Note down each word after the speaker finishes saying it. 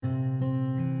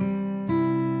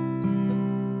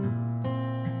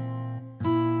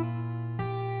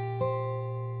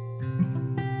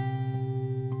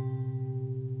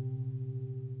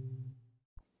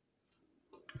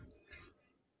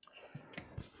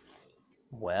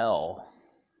Well,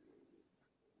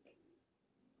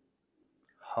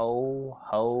 ho,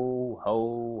 ho,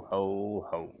 ho, ho,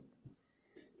 ho.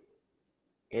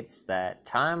 It's that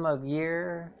time of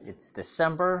year. It's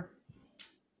December.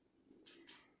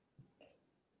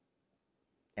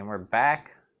 And we're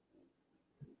back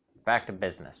to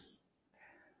business.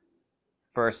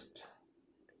 First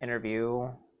interview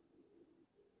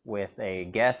with a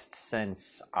guest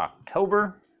since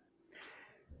October.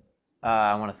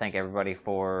 I want to thank everybody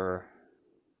for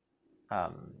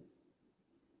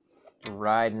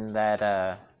riding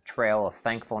that trail of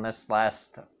thankfulness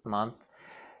last month.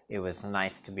 It was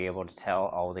nice to be able to tell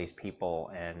all these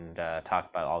people and talk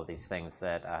about all these things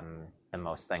that I'm the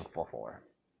most thankful for.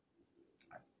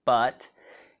 But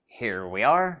here we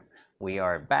are. We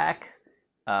are back.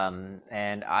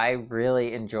 And I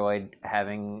really enjoyed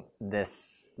having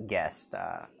this guest.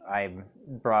 I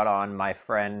brought on my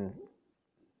friend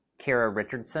Kyra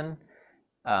Richardson.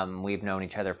 We've known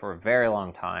each other for a very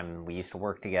long time. We used to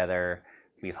work together.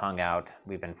 We've hung out.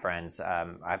 We've been friends.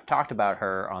 I've talked about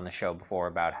her on the show before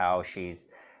about how she's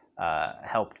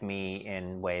helped me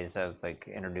in ways of like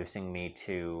introducing me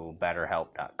to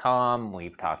BetterHelp.com.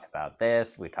 We've talked about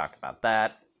this. We've talked about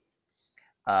that.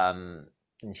 And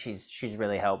she's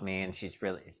really helped me, and she's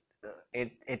really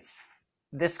it's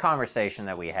this conversation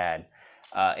that we had.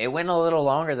 It went a little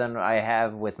longer than I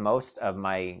have with most of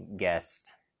my guests.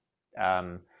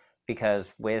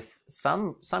 Because with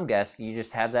some guests, you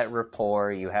just have that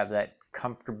rapport, you have that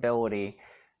comfortability,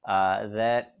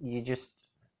 that you just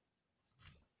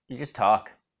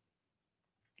talk,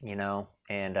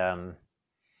 and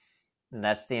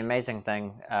that's the amazing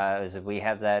thing, is that we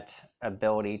have that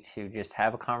ability to just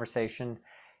have a conversation,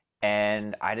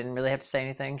 and I didn't really have to say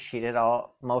anything. She did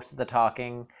most of the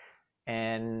talking,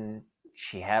 and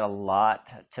she had a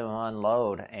lot to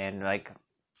unload, and like,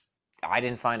 I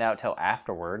didn't find out till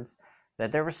afterwards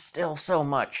that there was still so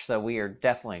much, so we are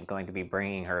definitely going to be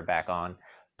bringing her back on.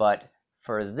 But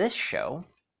for this show,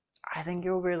 I think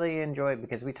you'll really enjoy it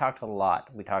because we talked a lot.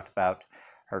 We talked about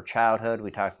her childhood,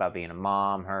 we talked about being a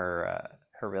mom, her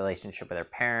relationship with her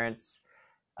parents,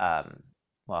 her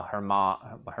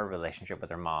relationship with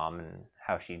her mom, and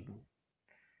how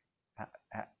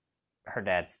her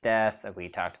dad's death. We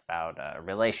talked about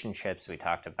relationships. We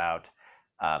talked about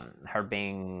her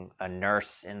being a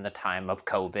nurse in the time of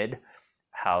COVID,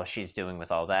 how she's doing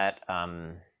with all that.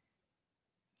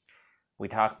 We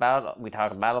talk about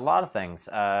a lot of things,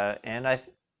 and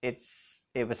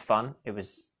it was fun. It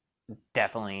was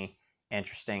definitely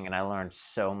interesting, and I learned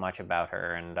so much about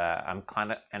her, and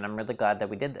I'm really glad that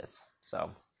we did this.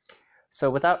 So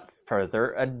without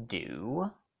further ado,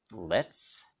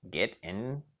 let's get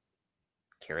in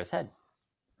Kyra's head.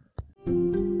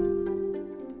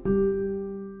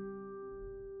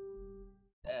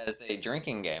 As a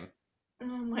drinking game. Oh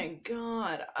my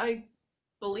god, I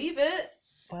believe it.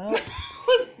 Well,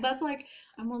 That's like,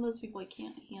 I'm one of those people, I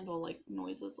can't handle like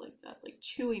noises like that, like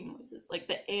chewing noises, like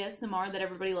the ASMR that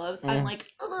everybody loves. I'm like,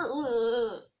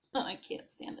 ugh, I can't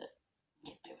stand it.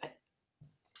 Can't do it.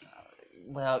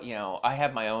 Well, I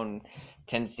have my own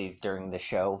tendencies during the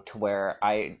show to where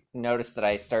I notice that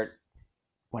I start,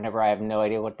 whenever I have no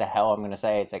idea what the hell I'm going to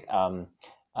say, it's like, I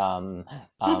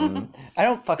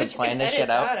don't fucking plan this shit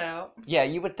out. Yeah,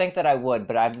 you would think that I would,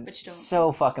 but I'm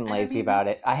so fucking lazy about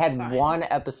it. I had one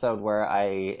episode where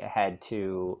I had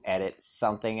to edit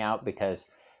something out because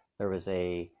there was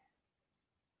a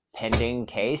pending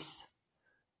case.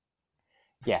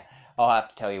 Yeah, I'll have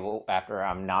to tell you after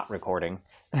I'm not recording.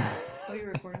 Oh,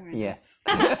 you're recording right now? Yes.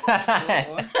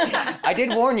 I did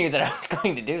warn you that I was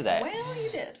going to do that. Well, you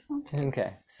did.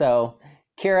 Okay. So,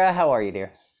 Kyra, how are you,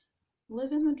 dear?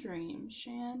 Living the dream,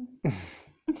 Shan.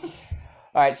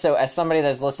 All right, so as somebody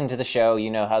that's listened to the show,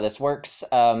 you know how this works.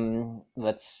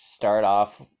 Let's start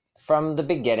off from the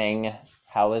beginning.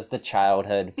 How was the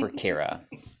childhood for Kyra?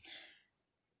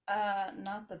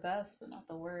 Not the best, but not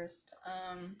the worst.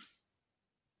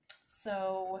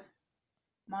 So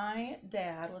my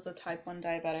dad was a type 1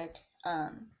 diabetic,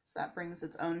 so that brings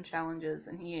its own challenges,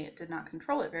 and he did not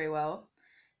control it very well.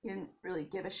 He didn't really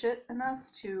give a shit enough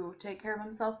to take care of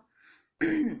himself.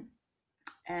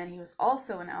 And he was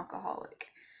also an alcoholic,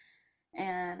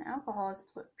 and alcohol is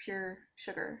pure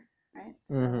sugar, right?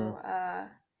 So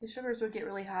his sugars would get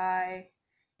really high,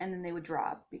 and then they would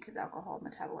drop because alcohol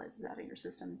metabolizes out of your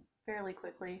system fairly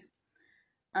quickly.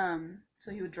 So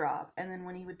he would drop, and then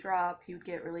when he would drop, he would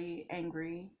get really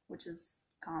angry, which is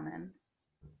common.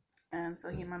 And so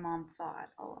he and my mom fought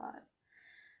a lot,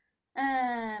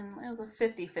 and it was a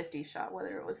 50-50 shot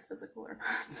whether it was physical or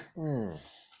not.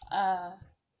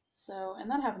 And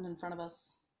that happened in front of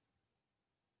us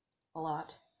a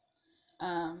lot.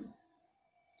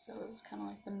 So it was kind of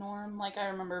like the norm. Like I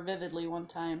remember vividly one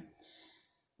time,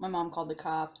 my mom called the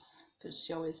cops because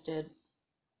she always did.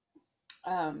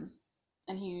 Um,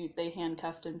 and they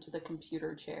handcuffed him to the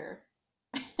computer chair,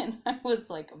 and I was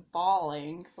like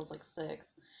bawling because I was like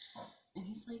 6. And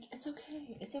he's like, it's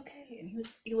okay. And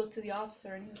he looked to the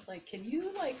officer and he was like, can you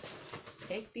like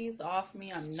take these off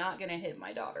me? I'm not gonna hit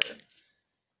my daughter.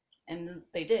 And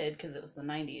they did because it was the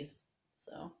 90s.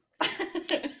 So.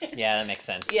 Yeah, that makes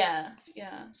sense. Yeah.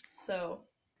 So,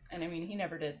 and I mean, he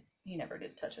never did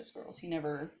touch us girls. He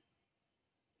never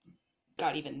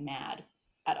got even mad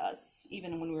at us,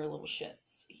 even when we were little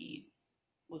shits. He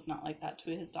was not like that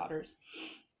to his daughters.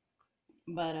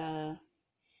 But my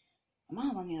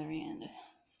mom, on the other hand,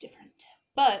 is different.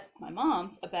 But my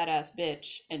mom's a badass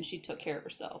bitch, and she took care of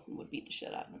herself and would beat the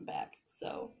shit out of him back.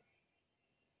 So,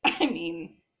 I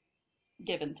mean,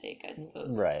 give and take, I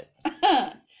suppose. Right.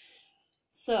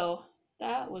 So,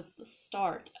 that was the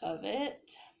start of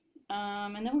it.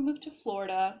 And then we moved to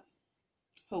Florida,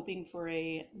 hoping for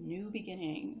a new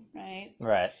beginning, right?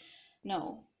 Right.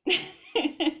 No.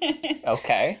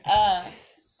 Okay.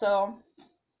 So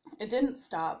it didn't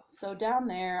stop. So down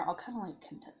there, I'll kind of like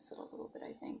condense it a little bit,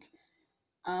 I think.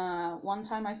 One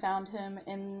time I found him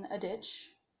in a ditch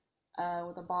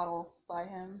with a bottle by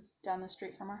him down the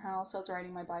street from our house. I was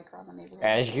riding my bike around the neighborhood.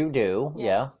 As you do,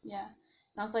 yeah. Yeah.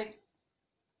 And I was like,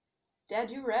 Dad,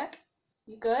 you wreck?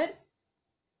 You good?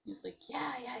 He was like,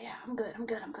 yeah, I'm good.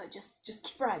 Just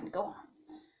keep riding, go on.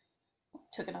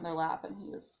 Took another lap and he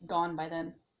was gone by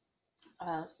then.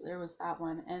 So there was that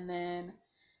one. And then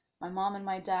my mom and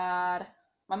my dad,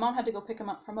 my mom had to go pick him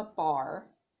up from a bar.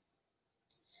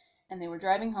 And they were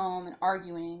driving home and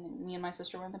arguing, and me and my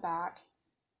sister were in the back.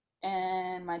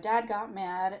 And my dad got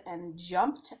mad and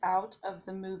jumped out of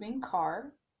the moving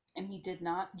car, and he did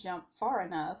not jump far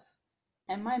enough,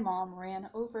 and my mom ran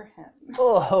over him.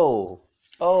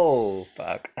 Oh,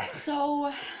 fuck.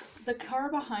 So the car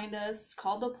behind us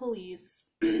called the police,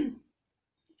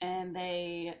 and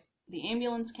the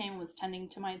ambulance came and was tending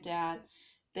to my dad.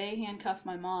 They handcuffed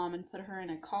my mom and put her in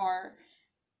a car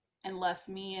and left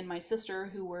me and my sister,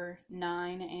 who were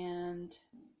 9 and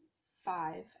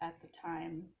 5 at the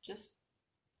time, just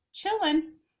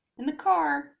chilling in the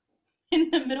car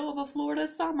in the middle of a Florida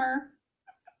summer.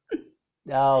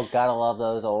 Oh, gotta love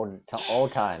those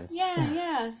old times.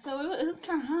 Yeah. So it was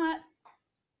kind of hot.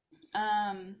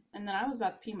 And then I was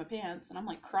about to pee my pants, and I'm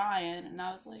like crying, and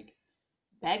I was like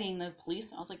begging the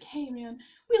policeman. I was like, "Hey, man,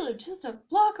 we live just a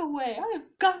block away. I have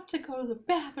got to go to the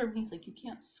bathroom." And he's like, "You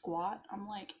can't squat." I'm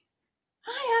like,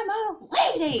 "I am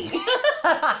a lady."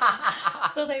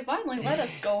 So they finally let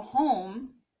us go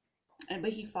home,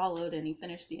 but he followed and he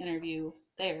finished the interview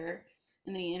there,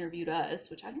 and then he interviewed us,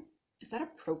 which I don't. Is that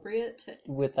appropriate to?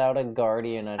 Without a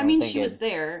guardian, I don't I mean, think she was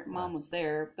there. Mom was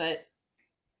there, but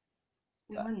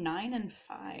we were 9 and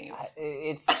 5.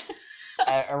 It's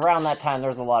around that time.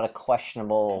 There's a lot of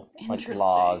questionable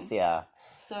laws. Yeah.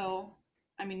 So,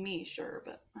 I mean, me sure,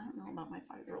 but I don't know about my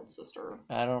 5-year-old sister.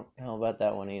 I don't know about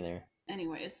that one either.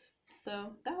 Anyways,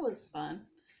 so that was fun.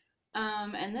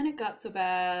 And then it got so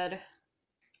bad.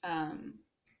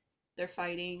 They're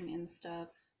fighting and stuff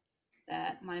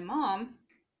that my mom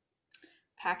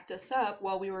packed us up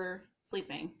while we were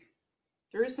sleeping,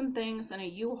 threw some things in a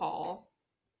U-Haul,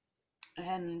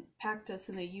 and packed us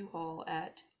in the U-Haul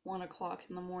at 1 o'clock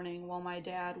in the morning while my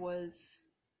dad was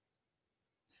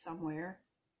somewhere,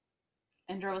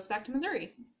 and drove us back to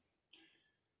Missouri.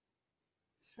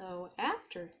 So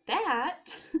after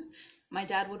that, my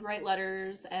dad would write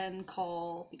letters and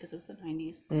call, because it was the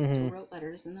 90s. So we still wrote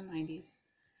letters in the 90s.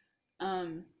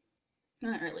 In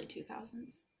the early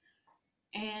 2000s.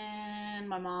 And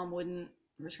my mom wouldn't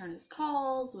return his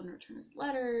calls, wouldn't return his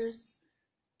letters.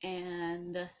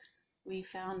 And we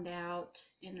found out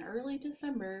in early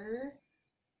December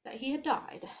that he had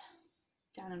died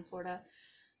down in Florida.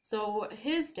 So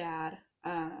his dad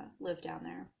lived down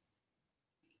there.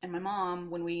 And my mom,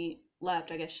 when we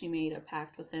left, I guess she made a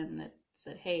pact with him that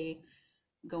said, hey,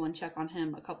 go and check on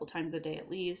him a couple times a day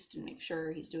at least and make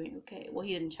sure he's doing okay. Well,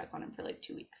 he didn't check on him for like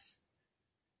 2 weeks.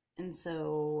 And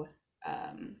so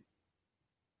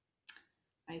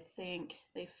I think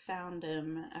they found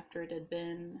him after it had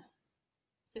been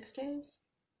 6 days.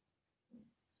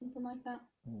 Something like that.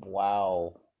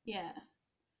 Wow. Yeah.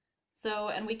 So,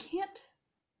 and we can't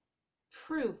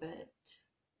prove it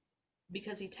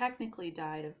because he technically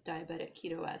died of diabetic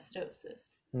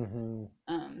ketoacidosis.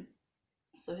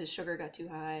 So his sugar got too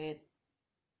high, it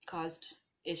caused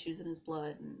issues in his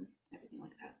blood and everything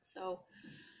like that. So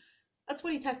that's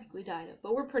what he technically died of,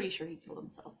 but we're pretty sure he killed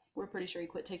himself. We're pretty sure he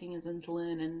quit taking his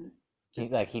insulin and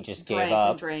He just gave drank up.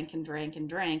 and drank and drank and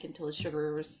drank until his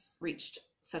sugars reached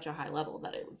such a high level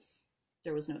that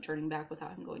there was no turning back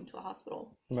without him going to a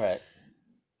hospital. Right.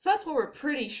 So that's what we're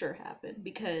pretty sure happened,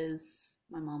 because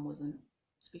my mom wasn't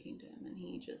speaking to him and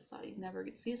he just thought he'd never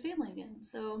get to see his family again.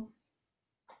 So,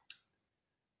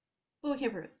 well, we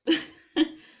can't prove it.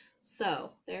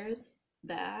 So there's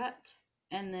that.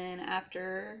 And then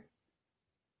after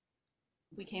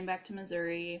we came back to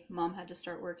Missouri, Mom had to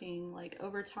start working like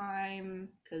overtime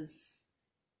because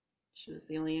she was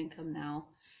the only income now.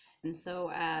 And so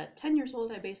at 10 years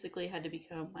old, I basically had to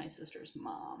become my sister's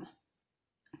mom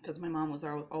because my mom was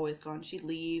always gone. She'd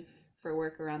leave for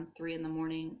work around 3 in the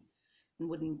morning and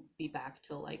wouldn't be back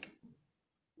till like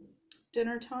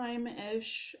dinner time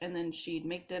ish. And then she'd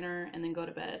make dinner and then go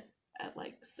to bed at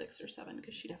like 6 or 7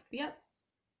 because she'd have to be up.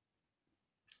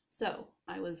 So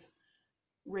I was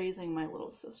raising my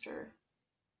little sister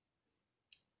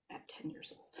at 10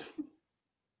 years old.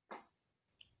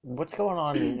 What's going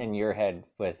on in your head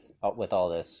with all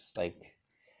this? Like,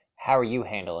 how are you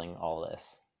handling all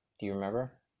this? Do you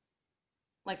remember?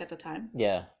 Like at the time?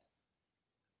 Yeah.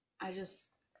 I just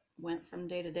went from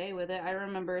day to day with it. I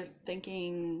remember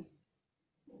being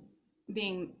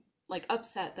like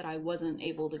upset that I wasn't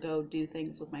able to go do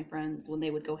things with my friends when they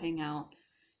would go hang out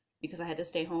because I had to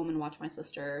stay home and watch my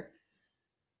sister.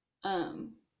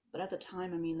 But at the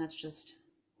time, I mean, that's just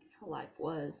how life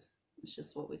was. It's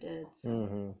just what we did.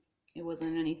 So It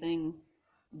wasn't anything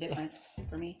different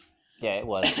for me. Yeah, it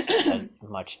was a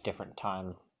much different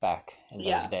time back in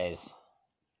those days.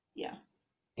 Yeah.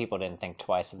 People didn't think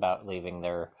twice about leaving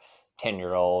their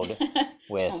 10-year-old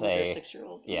with their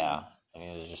 6-year-old. Yeah. I mean,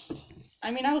 it was just...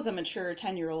 I mean, I was a mature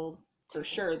 10-year-old for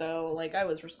sure, though. Like, I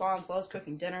was responsible. I was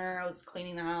cooking dinner. I was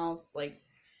cleaning the house. Like,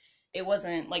 it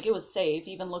wasn't, like, it was safe.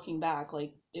 Even looking back,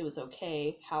 like, it was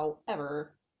okay.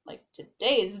 However, like,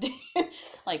 today's day,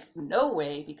 like, no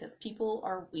way, because people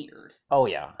are weird. Oh,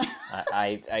 yeah.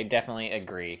 I definitely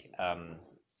agree.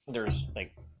 There's,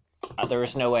 like, there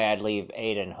was no way I'd leave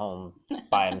Aiden home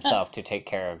by himself to take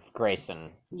care of Grayson.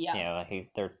 Yeah. You know,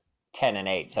 they're 10 and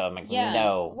 8, so I'm like, yeah.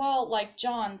 no. Well, like,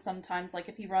 John sometimes, like,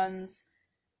 if he runs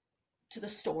to the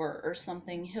store or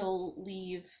something, he'll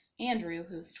leave Andrew,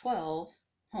 who's 12,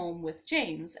 home with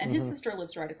James, and his sister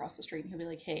lives right across the street, and he'll be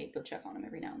like, hey, go check on him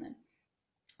every now and then.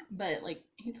 But, like,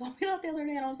 he told me that the other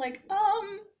day, and I was like,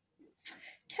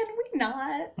 can we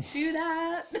not do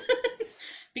that?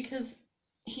 Because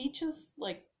he just,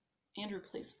 like, Andrew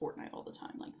plays Fortnite all the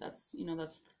time. Like, that's, you know,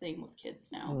 that's the thing with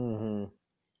kids now.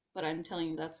 But I'm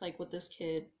telling you, that's, like, what this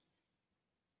kid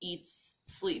eats,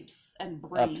 sleeps, and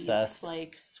breathes. Obsessed.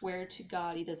 Like, swear to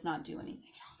God, he does not do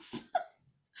anything else.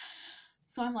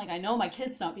 So I'm like, I know my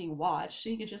kid's not being watched. So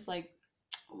he could just, like,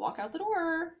 walk out the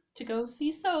door to go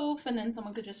see Soph, and then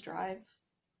someone could just drive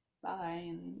by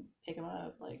and pick him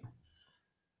up, like,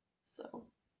 so.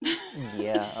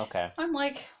 Yeah, okay. I'm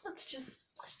like, let's just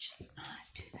not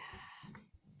do that.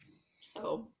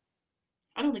 So,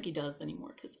 I don't think he does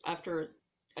anymore, because after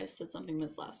I said something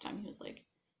this last time, he was like,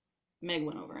 Meg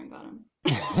went over and got him.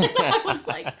 I was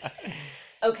like,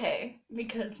 okay,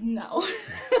 because no.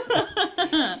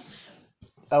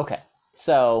 Okay,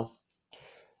 so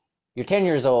you're 10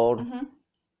 years old,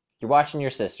 you're watching your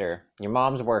sister, your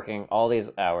mom's working all these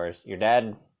hours, your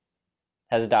dad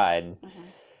has died.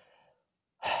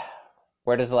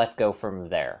 Where does life go from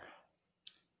there?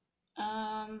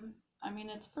 I mean,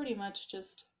 it's pretty much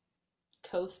just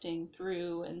coasting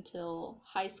through until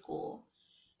high school.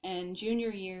 And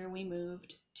junior year, we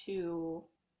moved to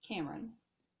Cameron.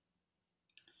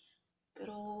 Good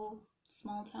old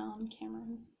small town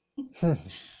Cameron.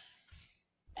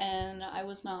 And I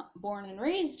was not born and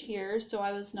raised here, so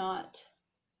I was not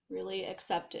really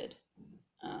accepted.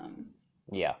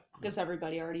 Yeah. Because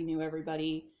everybody already knew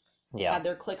everybody. Yeah. Had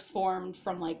their cliques formed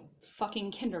from, like,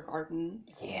 fucking kindergarten.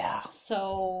 Yeah.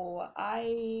 So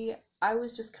I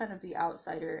was just kind of the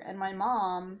outsider. And my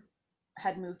mom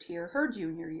had moved here her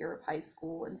junior year of high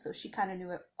school, and so she kind of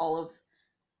knew all of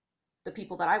the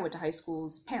people that I went to high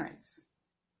school's parents.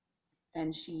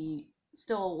 And she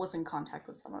still was in contact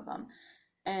with some of them.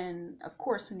 And of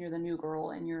course, when you're the new girl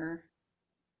and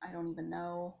I don't even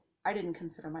know, I didn't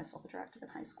consider myself attractive in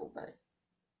high school, but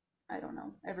I don't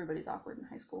know. Everybody's awkward in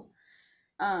high school.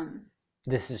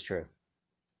 This is true.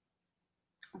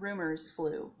 Rumors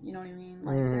flew. You know what I mean?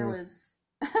 Like, there was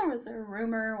a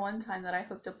rumor one time that I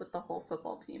hooked up with the whole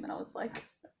football team, and I was like,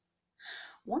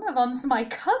 one of them's my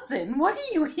cousin. What do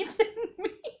you even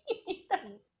mean?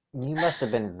 You must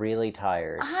have been really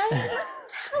tired. I'm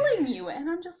telling you. And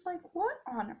I'm just like, what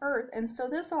on earth? And so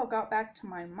this all got back to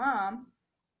my mom.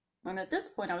 And at this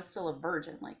point, I was still a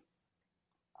virgin. Like,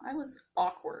 I was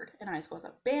awkward in high school. I was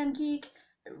a band geek.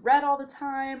 I read all the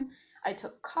time. I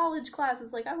took college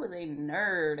classes. Like, I was a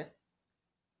nerd.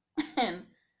 And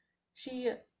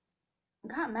she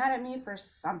got mad at me for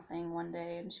something one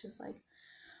day, and she was like,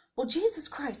 well, Jesus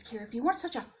Christ, Kyra, if you weren't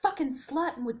such a fucking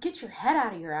slut and would get your head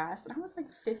out of your ass. And I was like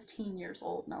 15 years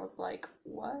old, and I was like,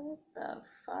 what the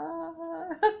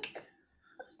fuck?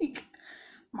 Like,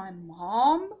 my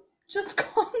mom just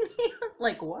called me?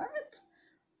 Like, what?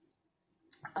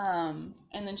 And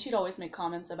then she'd always make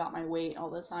comments about my weight all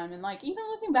the time. And, like, even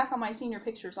looking back on my senior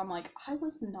pictures, I'm like, I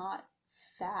was not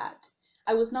fat.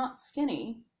 I was not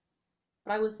skinny,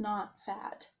 but I was not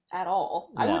fat at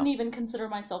all. No. I wouldn't even consider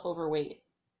myself overweight.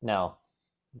 No.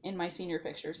 In my senior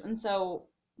pictures. And so,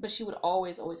 but she would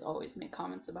always make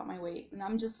comments about my weight. And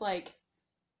I'm just like,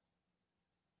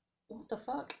 what the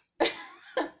fuck?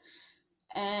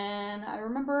 And I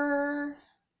remember,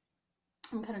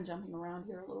 I'm kind of jumping around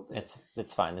here a little bit.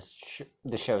 It's fine.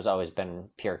 The show's always been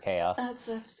pure chaos. That's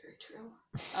very true.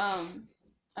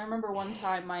 I remember one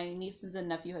time my nieces and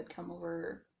nephew had come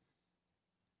over,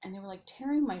 and they were like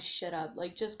tearing my shit up,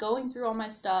 like just going through all my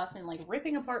stuff and like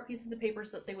ripping apart pieces of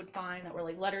papers that they would find that were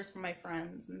like letters from my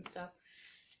friends and stuff.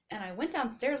 And I went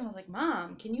downstairs and I was like,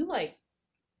 Mom, can you like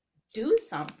do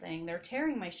something? They're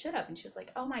tearing my shit up. And she was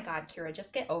like, oh my God, Kyra,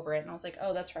 just get over it. And I was like,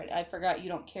 oh, that's right. I forgot you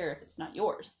don't care if it's not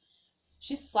yours.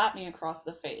 She slapped me across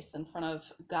the face in front of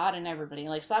God and everybody.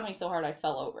 Like, slapped me so hard I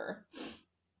fell over.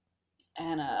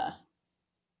 And,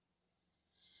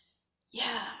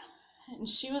 yeah. And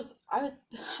she was, I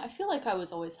feel like I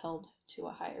was always held to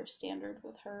a higher standard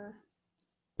with her.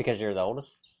 Because you're the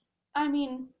oldest? I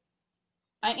mean,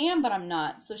 I am, but I'm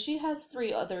not. So she has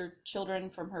 3 other children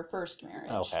from her first marriage.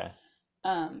 Okay.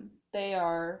 They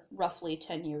are roughly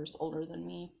 10 years older than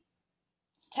me.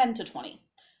 10 to 20.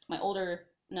 10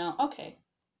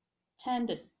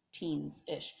 to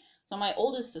teens-ish. So my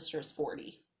oldest sister is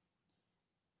 40.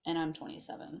 And I'm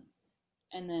 27.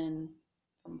 And then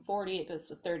from 40, it goes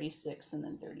to 36 and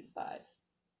then 35.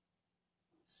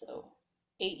 So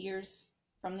 8 years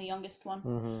from the youngest one.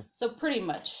 Mm-hmm. So pretty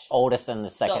much. Oldest in the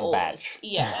second batch.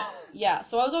 Yeah. Yeah.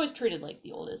 So I was always treated like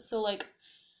the oldest. So like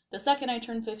the second I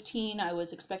turned 15, I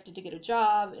was expected to get a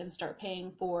job and start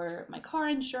paying for my car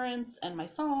insurance and my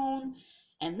phone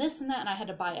and this and that. And I had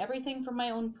to buy everything for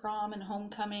my own prom and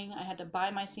homecoming. I had to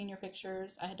buy my senior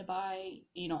pictures. I had to buy,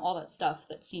 all that stuff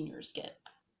that seniors get.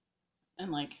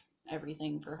 And like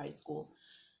everything for high school.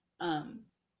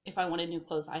 If I wanted new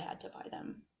clothes, I had to buy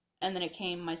them. And then it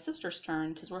came my sister's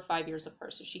turn, because we're 5 years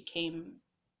apart, so she came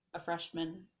a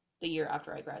freshman the year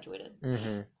after I graduated.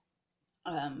 Mm-hmm.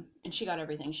 And she got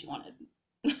everything she wanted.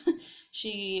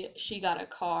 She got a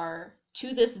car.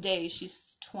 To this day,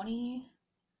 she's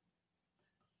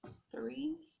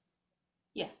 23?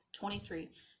 Yeah, 23.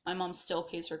 My mom still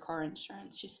pays her car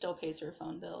insurance. She still pays her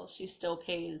phone bill. She still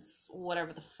pays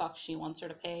whatever the fuck she wants her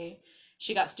to pay.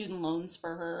 She got student loans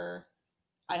for her.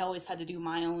 I always had to do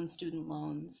my own student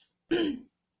loans. And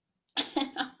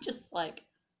I'm just like,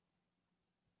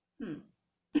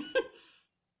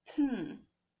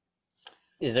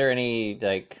 Is there any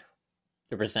like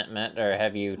resentment, or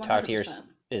have you 100%. talked to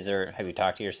have you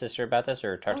talked to your sister about this,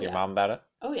 or talked to your mom about it?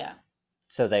 Oh yeah.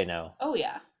 So they know. Oh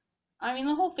yeah. I mean,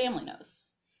 the whole family knows.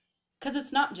 Because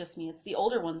it's not just me, it's the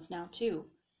older ones now too.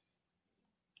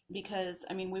 Because,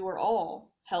 I mean, we were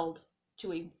all held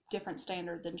to a different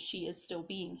standard than she is still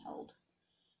being held.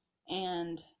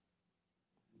 And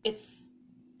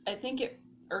I think it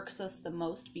irks us the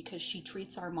most because she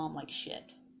treats our mom like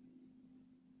shit.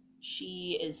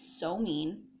 She is so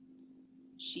mean.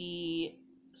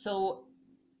 So,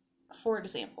 for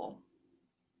example,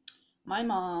 my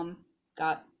mom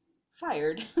got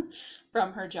fired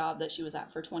from her job that she was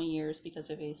at for 20 years because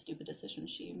of a stupid decision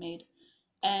she made.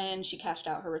 And she cashed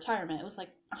out her retirement. It was like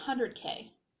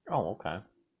 $100K. Oh, okay.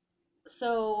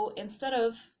 So instead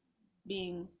of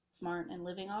being smart and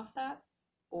living off that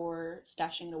or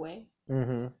stashing it away,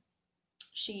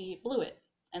 she blew it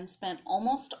and spent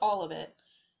almost all of it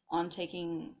on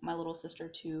taking my little sister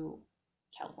to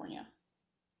California.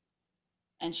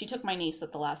 And she took my niece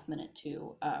at the last minute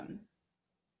too.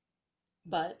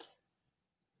 But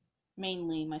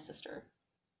mainly my sister.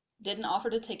 Didn't offer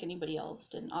to take anybody else.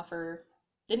 Didn't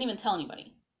even tell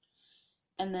anybody.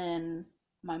 And then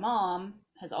my mom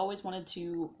has always wanted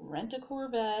to rent a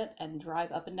Corvette and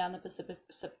drive up and down the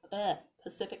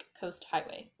Pacific Coast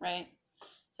Highway, right?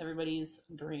 It's everybody's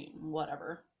dream,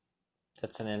 whatever.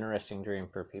 That's an interesting dream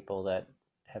for people that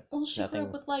have she grew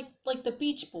up with like the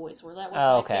Beach Boys, where that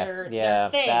was their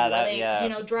thing, where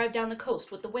they drive down the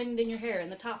coast with the wind in your hair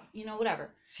and the top,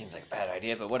 whatever. Seems like a bad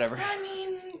idea, but whatever. I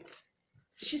mean,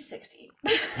 She's 60.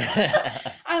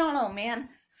 I don't know, man.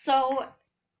 So,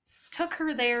 took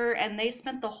her there, and they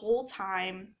spent the whole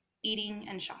time eating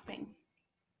and shopping.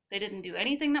 They didn't do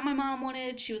anything that my mom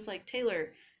wanted. She was like,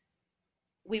 Taylor,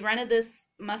 we rented this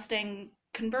Mustang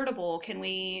convertible. Can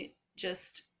we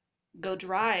just go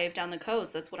drive down the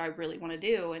coast? That's what I really want to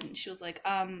do. And she was like,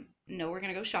 no, we're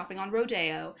going to go shopping on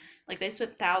Rodeo. Like, they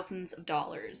spent thousands of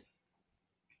dollars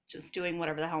just doing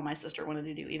whatever the hell my sister wanted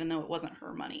to do, even though it wasn't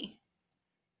her money.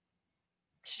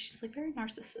 She's like very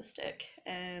narcissistic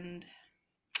and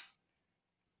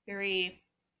very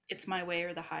it's my way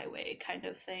or the highway kind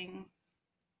of thing.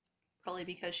 Probably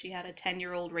because she had a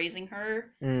 10-year-old raising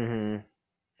her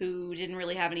who didn't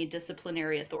really have any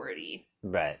disciplinary authority.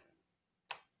 Right.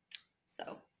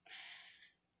 So,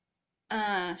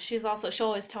 she'll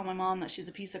always tell my mom that she's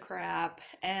a piece of crap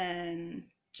and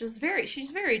she's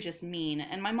very just mean.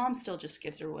 And my mom still just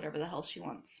gives her whatever the hell she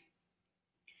wants.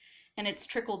 And it's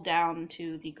trickled down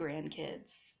to the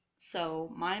grandkids.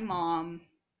 So my mom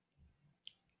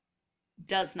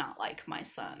does not like my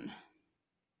son.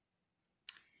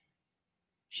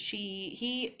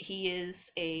 He is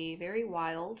a very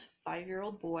wild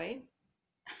 5-year-old boy.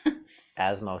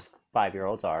 As most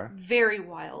 5-year-olds are. Very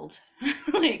wild.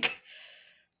 Like,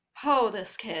 oh,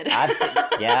 this kid.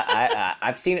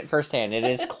 I've seen it firsthand. It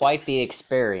is quite the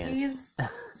experience. He's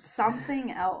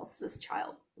something else, this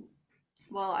child.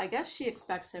 Well, I guess she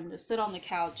expects him to sit on the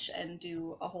couch and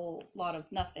do a whole lot of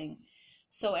nothing.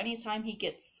 So anytime he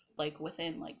gets, like,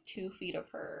 within, like, 2 feet of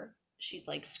her, she's,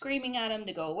 like, screaming at him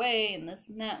to go away and this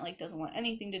and that, like, doesn't want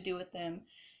anything to do with him.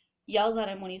 Yells at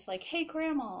him when he's like, hey,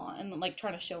 Grandma, and, like,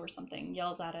 trying to show her something.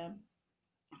 Yells at him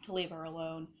to leave her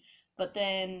alone. But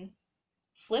then,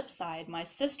 flip side, my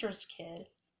sister's kid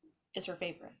is her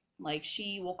favorite. Like,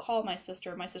 she will call my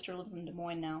sister. My sister lives in Des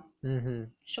Moines now. Mm-hmm.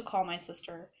 She'll call my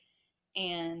sister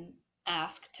and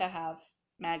ask to have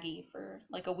Maggie for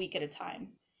like a week at a time.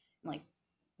 And, like,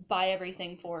 buy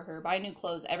everything for her, buy new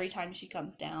clothes every time she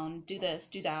comes down, do this,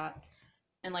 do that,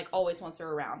 and like always wants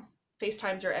her around.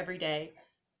 FaceTimes her every day.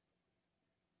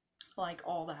 Like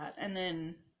all that. And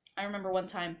then I remember one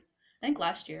time, I think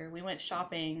last year, we went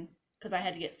shopping because I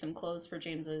had to get some clothes for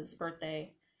James's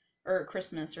birthday or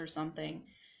Christmas or something.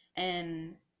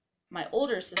 And my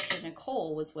older sister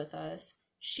Nicole was with us.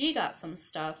 She got some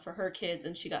stuff for her kids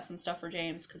and she got some stuff for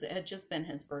James because it had just been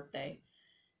his birthday.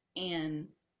 And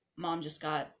Mom just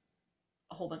got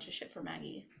a whole bunch of shit for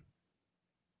Maggie.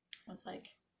 I was like,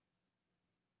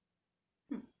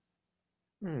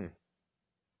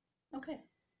 okay.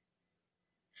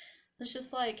 It's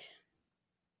just like,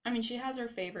 I mean, she has her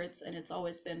favorites and it's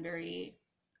always been very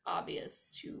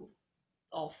obvious to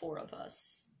all 4 of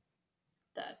us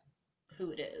that who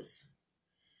it is.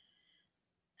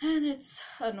 And it's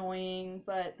annoying,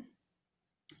 but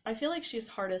I feel like she's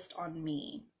hardest on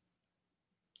me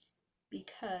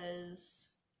because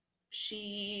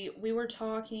we were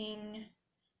talking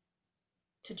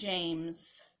to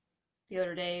James the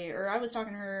other day, or I was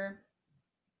talking to her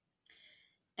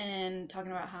and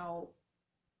talking about how,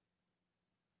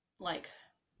 like,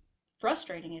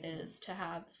 frustrating it is to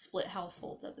have split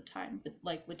households at the time,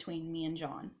 like between me and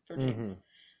John for James.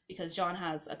 Because John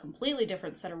has a completely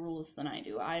different set of rules than I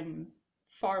do. I'm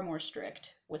far more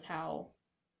strict with how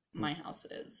my house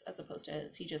is as opposed to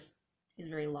his. He's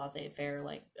very laissez-faire,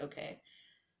 like, okay,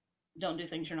 don't do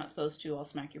things you're not supposed to, I'll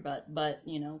smack your butt. But,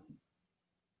 you know,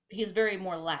 he's very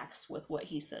more lax with what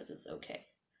he says is okay.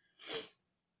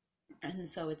 And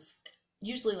so it's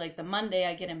usually like the Monday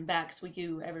I get him back, because we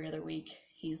do every other week,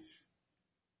 he's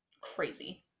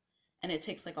crazy. And it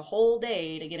takes like a whole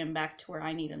day to get him back to where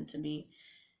I need him to be.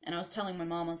 And I was telling my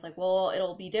mom, I was like, well,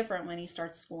 it'll be different when he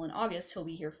starts school in August. He'll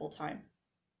be here full time.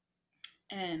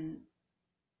 And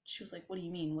she was like, what do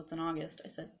you mean? What's in August? I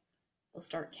said, he'll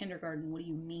start kindergarten. What do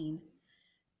you mean?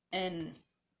 And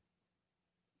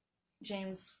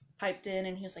James piped in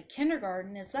and he was like,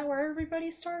 kindergarten? Is that where everybody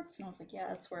starts? And I was like, yeah,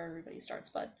 that's where everybody starts.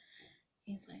 But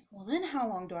he's like, well, then how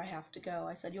long do I have to go?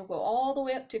 I said, you'll go all the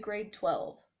way up to grade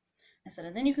 12. I said,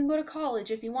 and then you can go to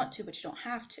college if you want to, but you don't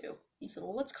have to. He said,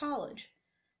 well, what's college?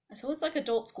 I said, well, it's like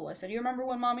adult school. I said, you remember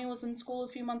when Mommy was in school a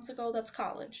few months ago? That's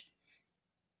college.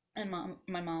 And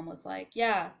my mom was like,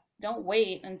 yeah, don't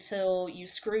wait until you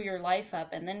screw your life up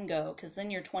and then go, because then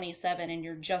you're 27 and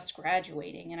you're just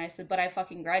graduating. And I said, but I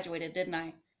fucking graduated, didn't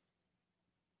I?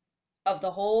 Of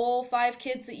the whole 5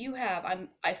 kids that you have,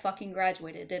 I fucking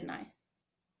graduated, didn't I?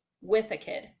 With a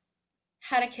kid.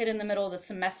 Had a kid in the middle of the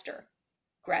semester.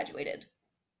 Graduated.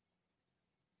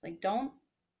 Like, don't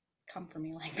come for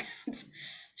me like that.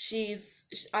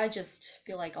 I just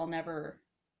feel like I'll never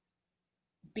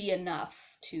be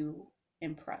enough to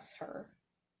impress her.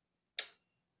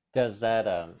 Does that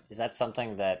is that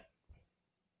something that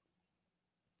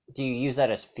do you use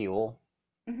that as fuel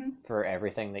for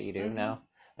everything that you do now?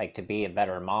 Like to be a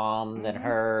better mom than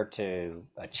her, to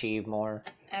achieve more?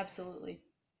 Absolutely.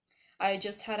 I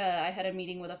had a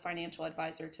meeting with a financial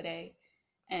advisor today,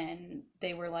 and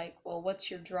they were like, "Well, what's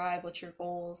your drive? What's your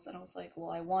goals?" And I was like,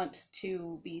 "Well, I want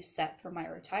to be set for my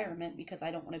retirement because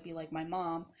I don't want to be like my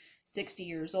mom, 60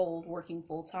 years old, working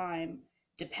full time,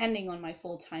 depending on my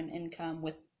full time income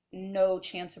with no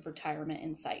chance of retirement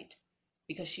in sight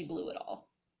because she blew it all."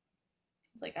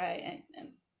 It's like I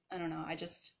don't know. I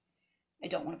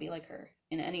don't want to be like her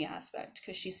in any aspect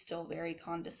because she's still very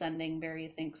condescending, very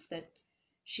thinks that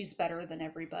she's better than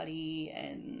everybody,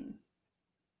 and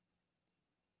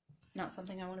not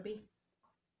something I want to be.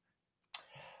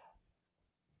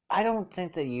 I don't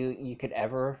think that you could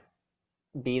ever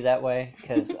be that way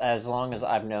because as long as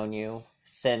I've known you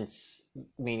since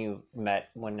me and you met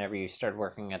whenever you started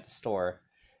working at the store,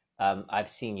 I've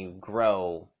seen you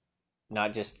grow,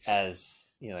 not just as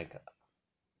like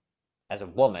as a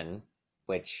woman,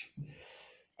 which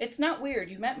It's not weird.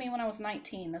 You met me when I was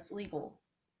 19. That's legal.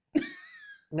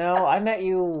 no, I met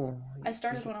you. I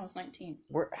started when I was 19.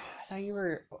 I thought you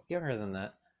were younger than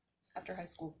that. It's after high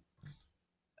school. I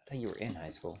thought you were in high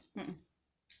school. Mm-mm.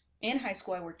 In high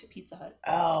school, I worked at Pizza Hut.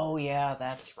 Oh yeah,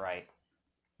 that's right.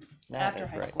 After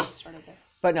high school, I started there.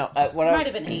 But no, what I might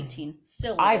have been 18.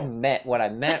 Still, what I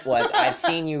meant was I've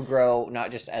seen you grow not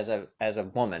just as a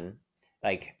woman,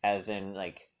 like as in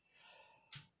like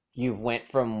you went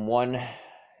from one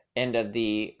end of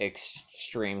the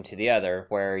extreme to the other,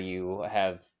 where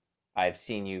I've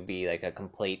seen you be like a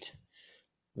complete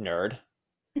nerd,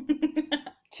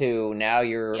 to now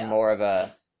you're more of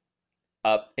a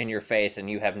up in your face and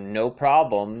you have no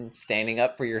problem standing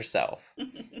up for yourself.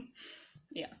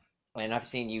 Yeah. And I've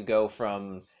seen you go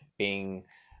from being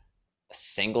a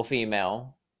single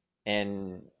female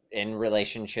and in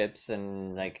relationships,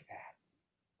 and like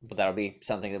that'll be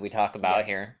something that we talk about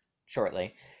here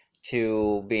shortly,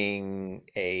 to being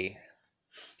a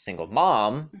single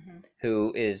mom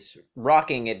who is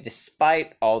rocking it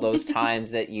despite all those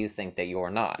times that you think that you're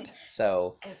not.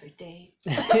 So every day.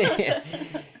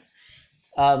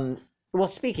 Well,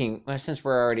 since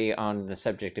we're already on the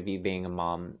subject of you being a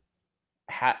mom,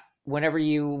 when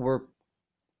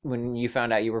you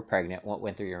found out you were pregnant, what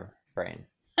went through your brain?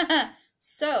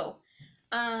 So,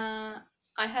 I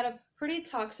had a pretty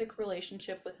toxic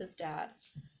relationship with his dad.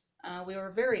 We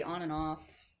were very on and off.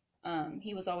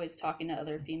 He was always talking to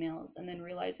other females and then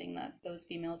realizing that those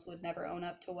females would never own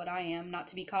up to what I am. Not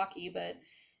to be cocky, but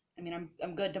I mean,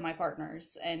 I'm good to my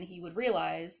partners, and he would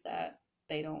realize that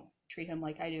they don't treat him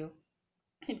like I do.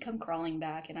 He'd come crawling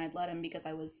back, and I'd let him because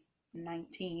I was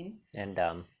 19. And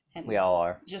we all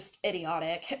are. Just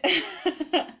idiotic.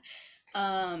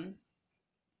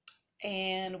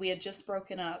 And we had just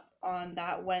broken up on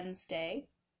that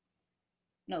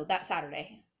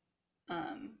Saturday.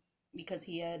 Because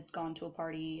he had gone to a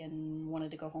party and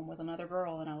wanted to go home with another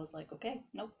girl, and I was like, okay,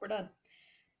 nope, we're done.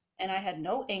 And I had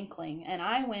no inkling, and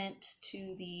I went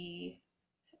to the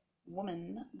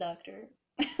woman doctor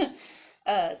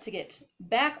to get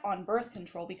back on birth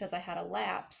control because I had a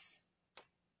lapse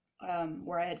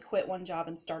where I had quit one job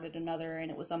and started another, and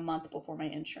it was a month before my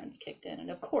insurance kicked in. And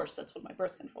of course, that's when my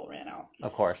birth control ran out.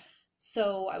 Of course.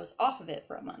 So I was off of it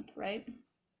for a month, right?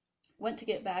 Went to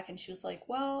get back, and she was like,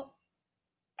 well,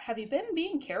 have you been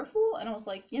being careful? And I was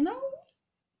like,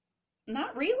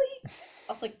 not really.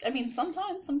 I was like, I mean,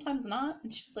 sometimes not.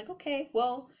 And she was like, okay,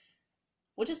 well,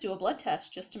 we'll just do a blood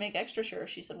test just to make extra sure.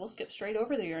 She said, we'll skip straight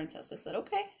over the urine test. I said,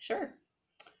 okay, sure.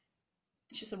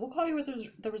 And she said, we'll call you with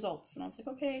the results. And I was like,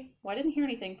 okay. Well, I didn't hear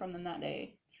anything from them that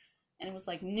day. And it was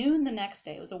like noon the next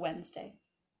day. It was a Wednesday.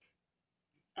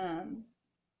 And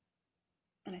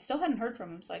I still hadn't heard from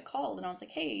him, so I called, and I was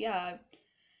like, hey, yeah, I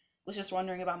was just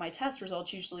wondering about my test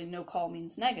results. Usually no call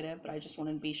means negative, but I just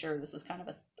wanted to be sure this is kind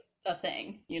of a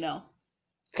thing,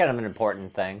 It's kind of an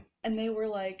important thing. And they were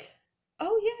like,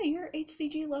 oh yeah, your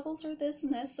HCG levels are this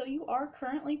and this, so you are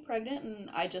currently pregnant. And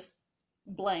I just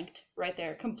blanked right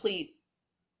there, complete.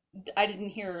 I didn't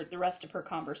hear the rest of her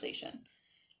conversation.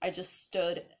 I just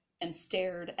stood and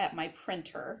stared at my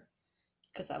printer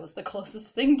because that was the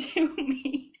closest thing to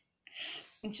me.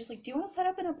 And she's like, do you want to set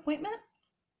up an appointment?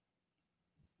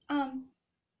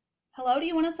 Hello, do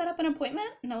you want to set up an appointment?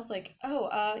 And I was like,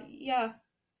 oh, yeah.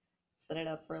 Set it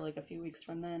up for like a few weeks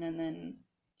from then, and then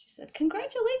she said,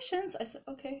 congratulations. I said,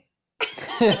 okay.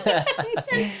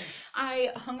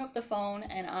 I hung up the phone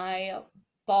and I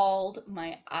bawled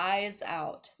my eyes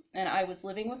out. And I was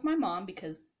living with my mom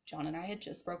because John and I had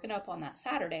just broken up on that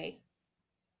Saturday.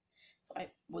 So I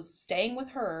was staying with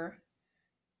her,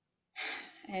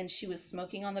 and she was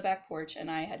smoking on the back porch, and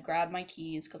I had grabbed my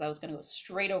keys because I was going to go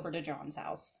straight over to John's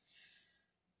house.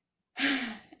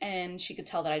 And she could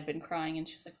tell that I'd been crying, and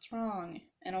she was like, "What's wrong?"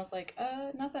 And I was like,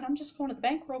 nothing, I'm just going to the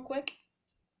bank real quick.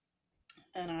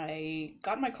 And I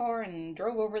got in my car and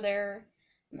drove over there,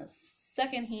 and the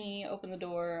second he opened the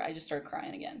door, I just started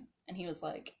crying again. And he was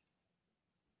like,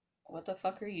 "What the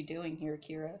fuck are you doing here,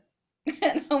 Kyra?"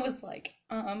 And I was like,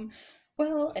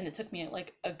 well, and it took me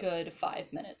like a good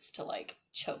 5 minutes to like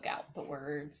choke out the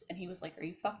words. And he was like, "Are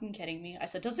you fucking kidding me?" I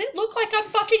said, "Does it look like I'm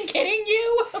fucking kidding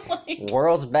you?" Like,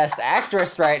 world's best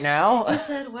actress right now. he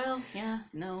said, "Well, yeah,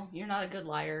 no, you're not a good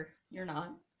liar. You're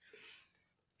not."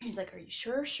 He's like, "Are you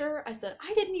sure? Sure?" I said,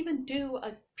 "I didn't even do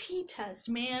a pee test,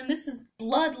 man. This is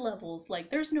blood levels.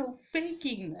 Like, there's no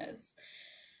faking this."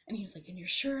 And he was like, "And you're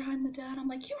sure I'm the dad?" I'm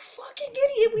like, "You fucking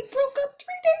idiot. We broke up 3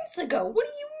 days ago. What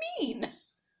do you mean?"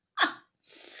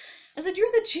 I said,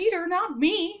 "You're the cheater, not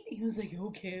me." He was like,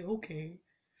 "Okay, okay."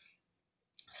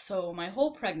 So my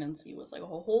whole pregnancy was like a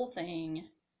whole thing.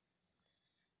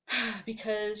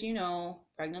 Because,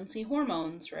 pregnancy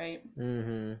hormones, right?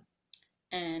 Mm-hmm.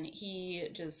 And he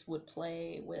just would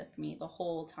play with me the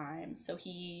whole time. So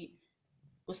he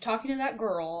was talking to that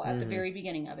girl at the very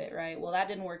beginning of it, right? Well, that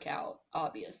didn't work out,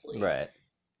 obviously. Right.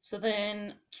 So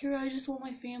then, "Kyra, I just want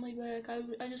my family back.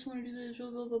 I just want to do this, blah,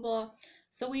 blah, blah, blah."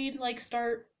 So we'd like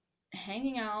start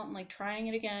hanging out and like trying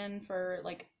it again for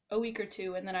like a week or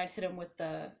two. And then I'd hit him with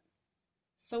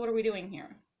 "So what are we doing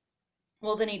here?"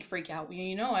 Well, then he'd freak out.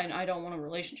 I don't want a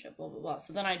relationship, blah, blah, blah.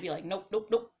 So then I'd be like, "Nope, nope,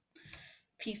 nope.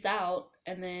 Peace out."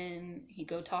 And then he'd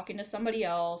go talking to somebody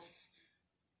else.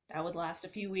 That would last a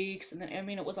few weeks. And then, I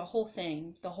mean, it was a whole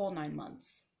thing, the whole 9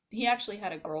 months. He actually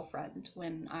had a girlfriend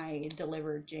when I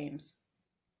delivered James.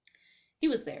 He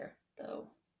was there, though.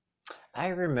 I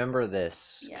remember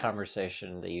this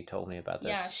conversation that you told me about this.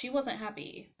 Yeah, she wasn't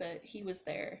happy, but he was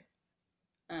there.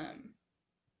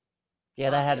 Yeah,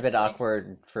 that had been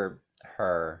awkward for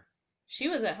her. She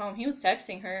was at home. He was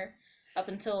texting her up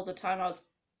until the time I was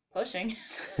pushing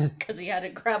because he had to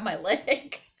grab my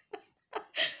leg.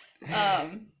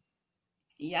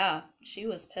 Yeah, she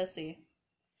was pissy.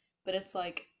 But it's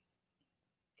like,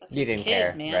 that's you his didn't kid,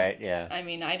 care, man. Right? Yeah. I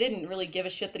mean, I didn't really give a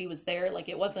shit that he was there. Like,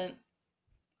 it wasn't,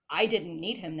 I didn't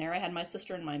need him there. I had my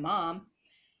sister and my mom.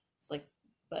 It's like,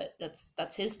 but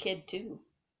that's his kid too.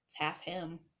 It's half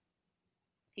him.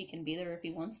 He can be there if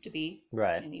he wants to be.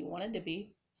 Right. And he wanted to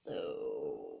be.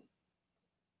 So,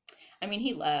 I mean,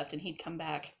 he left and he'd come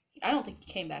back. I don't think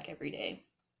he came back every day.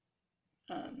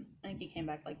 I think he came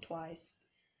back like twice.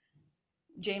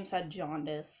 James had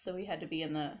jaundice, so he had to be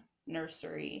in the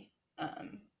nursery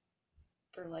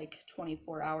for like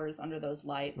 24 hours under those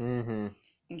lights and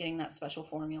getting that special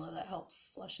formula that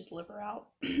helps flush his liver out.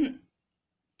 And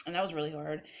that was really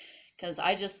hard because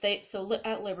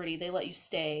at Liberty, they let you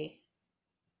stay.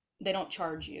 They don't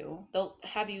charge you. They'll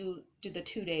have you do the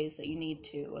 2 days that you need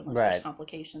to unless there's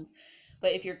complications.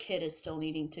 But if your kid is still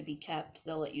needing to be kept,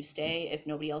 they'll let you stay if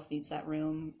nobody else needs that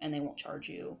room, and they won't charge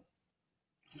you.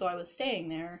 So I was staying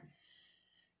there,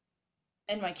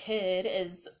 and my kid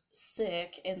is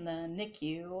sick in the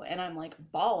NICU, and I'm like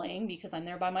bawling because I'm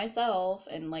there by myself,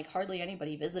 and like hardly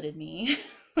anybody visited me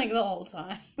like the whole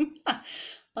time. So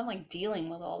I'm like dealing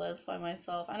with all this by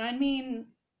myself. And I mean,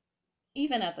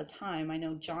 even at the time, I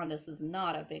know jaundice is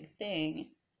not a big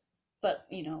thing, but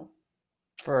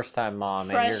first time mom,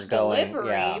 fresh and you're going,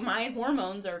 delivery, my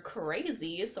hormones are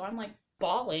crazy, so I'm like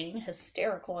bawling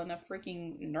hysterical in the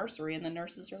freaking nursery, and the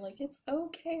nurses are like, "It's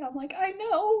okay." I'm like, "I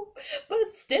know,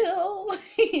 but still."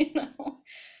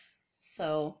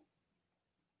 So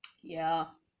yeah.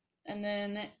 And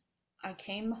then I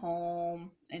came home,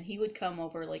 and he would come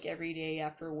over like every day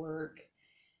after work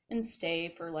and stay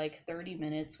for like 30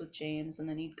 minutes with James, and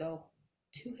then he'd go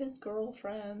to his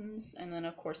girlfriends, and then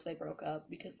of course they broke up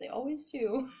because they always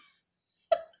do.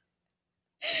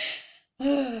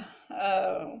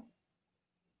 Oh.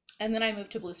 And then I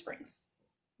moved to Blue Springs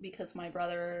because my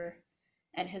brother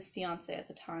and his fiance at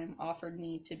the time offered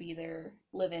me to be their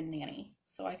live-in nanny.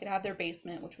 So I could have their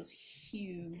basement, which was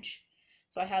huge.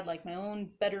 So I had like my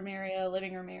own bedroom area,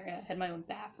 living room area, I had my own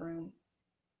bathroom.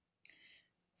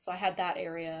 So I had that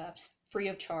area free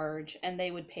of charge, and they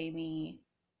would pay me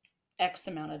X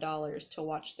amount of dollars to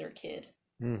watch their kid.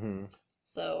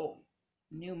 So,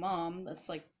 new mom, that's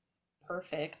like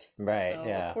perfect. Right, so,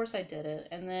 yeah. Of course I did it.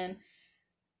 And then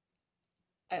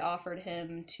I offered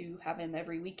him to have him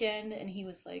every weekend, and he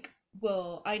was like,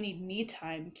 "Well, I need me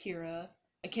time, Kyra.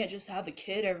 I can't just have a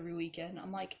kid every weekend."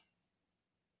 I'm like,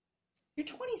 "You're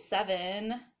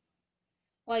 27.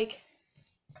 Like,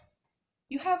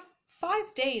 you have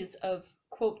 5 days of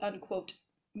quote unquote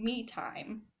me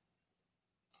time.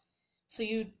 So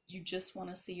you just want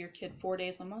to see your kid 4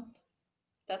 days a month?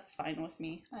 That's fine with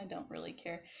me. I don't really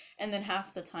care. And then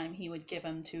half the time he would give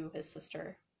him to his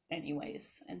sister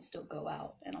anyways and still go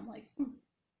out. And I'm like,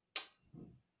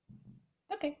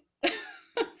 okay.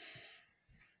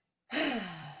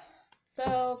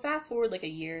 So fast forward like a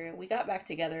year, we got back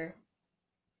together.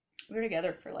 We were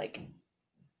together for like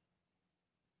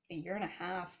a year and a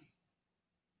half,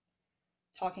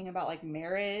 talking about like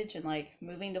marriage and like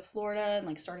moving to Florida and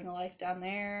like starting a life down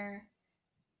there.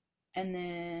 And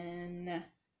then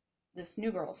this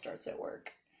new girl starts at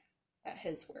work, at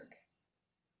his work.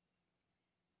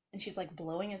 And she's like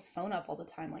blowing his phone up all the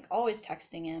time, like always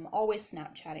texting him, always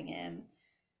Snapchatting him.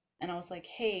 And I was like,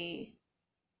 hey,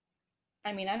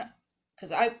 I mean, I don't,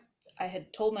 because I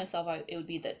had told myself it would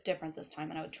be that different this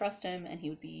time, and I would trust him, and it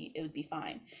would be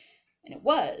fine. And it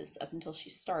was, up until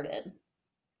she started.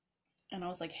 And I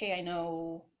was like, hey, I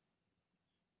know,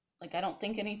 like, I don't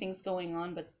think anything's going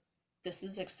on, but this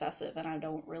is excessive, and I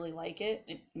don't really like it.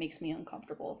 It makes me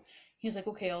uncomfortable. He's like,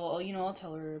 okay, I'll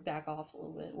tell her back off a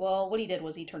little bit. Well, what he did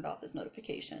was he turned off his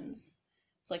notifications.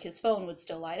 So, like, his phone would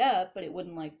still light up, but it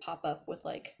wouldn't, like, pop up with,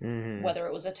 like, whether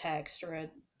it was a text or a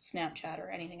Snapchat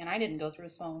or anything. And I didn't go through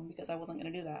his phone because I wasn't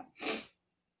going to do that.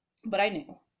 But I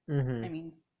knew. I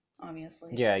mean,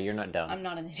 obviously. Yeah, you're not dumb. I'm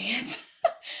not an idiot.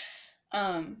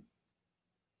 And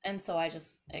so I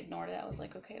just ignored it. I was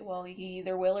like, okay, well, he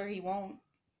either will or he won't.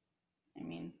 I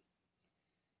mean,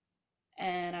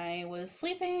 and I was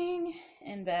sleeping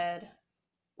in bed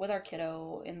with our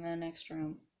kiddo in the next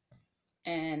room,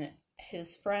 and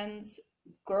his friend's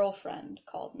girlfriend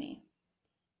called me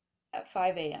at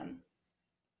 5 a.m.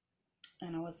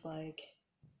 And I was like,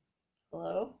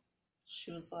 hello?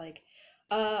 She was like,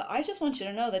 I just want you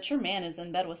to know that your man is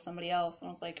in bed with somebody else. And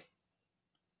I was like,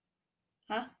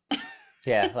 huh?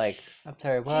 Yeah, like, I'm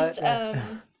sorry, what?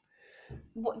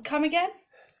 What, come again?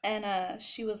 And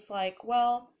she was like,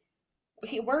 well,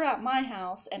 we're at my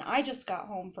house, and I just got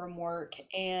home from work,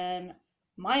 and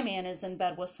my man is in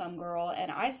bed with some girl,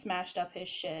 and I smashed up his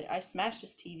shit. I smashed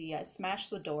his TV. I smashed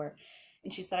the door.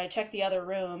 And she said, I checked the other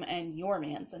room, and your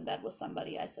man's in bed with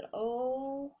somebody. I said,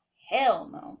 oh, hell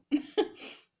no.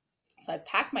 So I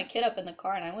packed my kid up in the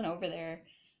car, and I went over there,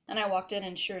 and I walked in,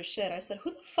 and sure as shit, I said, who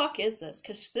the fuck is this?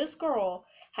 Because this girl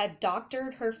had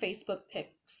doctored her Facebook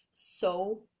pics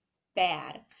so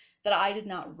bad that I did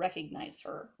not recognize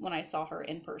her when I saw her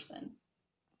in person.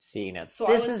 See, now, so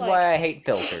this is like, why I hate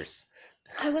filters.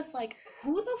 I was like,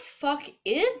 who the fuck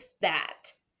is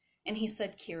that? And he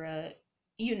said, Kyra,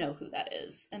 you know who that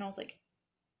is. And I was like,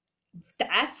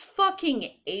 that's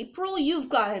fucking April? You've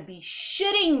got to be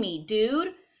shitting me,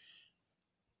 dude.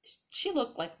 She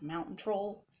looked like a mountain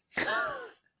troll.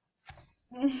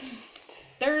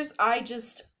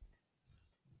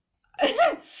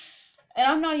 And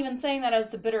I'm not even saying that as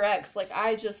the bitter ex. Like,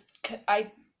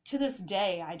 to this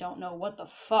day, I don't know what the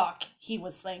fuck he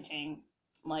was thinking.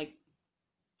 Like,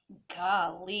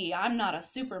 golly, I'm not a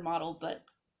supermodel, but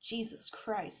Jesus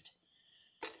Christ.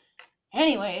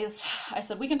 Anyways, I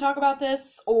said, we can talk about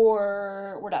this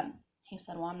or we're done. He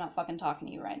said, well, I'm not fucking talking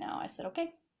to you right now. I said,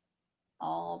 okay,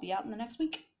 I'll be out in the next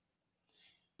week.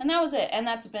 And that was it. And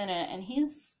that's been it. And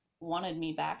he's wanted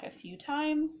me back a few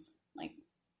times, like,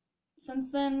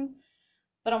 since then.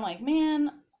 But I'm like, man,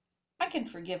 I can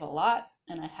forgive a lot,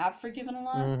 and I have forgiven a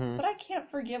lot, but I can't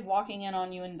forgive walking in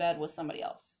on you in bed with somebody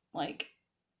else. Like,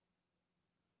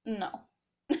 no.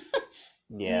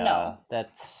 Yeah, no.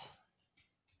 That's...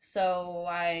 So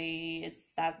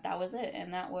that was it,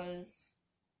 and that was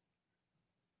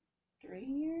 3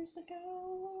 years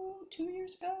ago? 2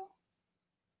 years ago?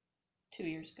 2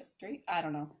 years ago? 3? I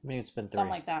don't know. Maybe it's been 3. Something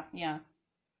like that, yeah.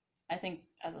 I think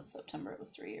as of September it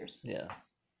was 3 years. Yeah.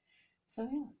 So,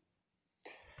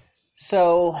 yeah.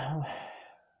 So,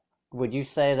 would you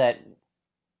say that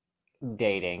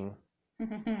dating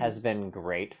has been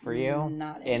great for you?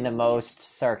 Not in the most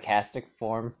sarcastic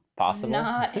form possible?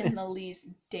 Not in the least.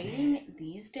 Dating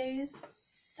these days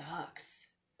sucks.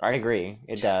 I agree.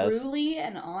 It does. Truly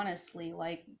and honestly,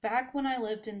 like, back when I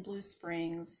lived in Blue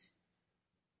Springs,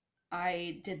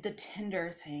 I did the Tinder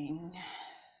thing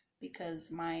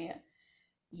because my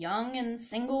young and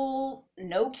single,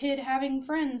 no kid having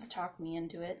friends talked me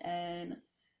into it, and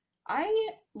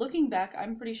looking back,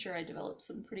 I'm pretty sure I developed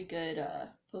some pretty good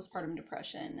postpartum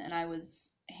depression, and I was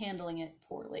handling it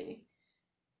poorly,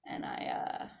 and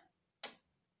I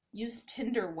used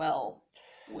Tinder well,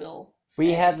 will say.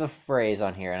 We have a phrase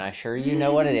on here, and I'm sure you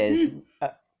know what it is.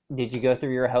 Did you go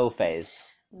through your hoe phase?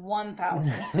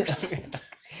 1000%.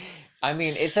 I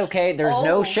mean, it's okay. There's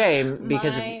no shame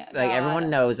because like everyone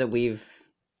knows that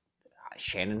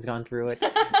Shannon's gone through it.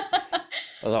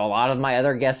 A lot of my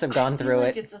other guests have gone through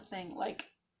it. It's a thing. Like,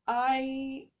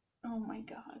 oh my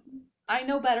God. I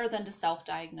know better than to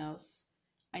self-diagnose.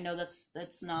 I know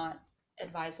that's not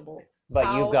advisable.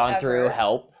 But you've gone through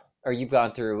help, or you've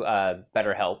gone through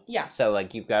better help. Yeah. So,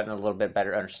 like, you've gotten a little bit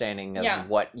better understanding of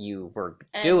what you were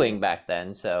doing back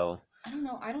then, so... I don't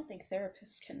know. I don't think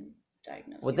therapists can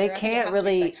diagnose. Well, they can't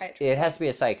really... It has to be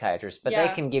a psychiatrist, but they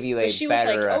can give you a better... She was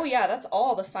like, oh yeah, that's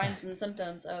all the signs and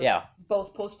symptoms of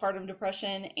both postpartum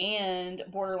depression and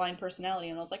borderline personality.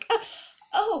 And I was like,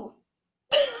 oh,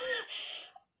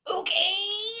 okay.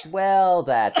 Well,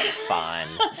 that's fine.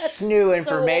 That's new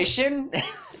information.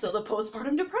 So the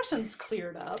postpartum depression's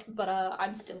cleared up, but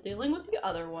I'm still dealing with the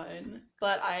other one.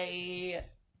 But I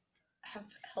have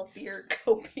healthier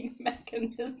coping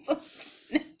mechanisms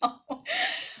now.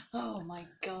 Oh my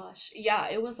gosh. Yeah,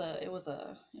 it was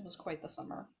quite the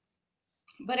summer.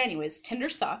 But anyways, Tinder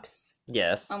sucks.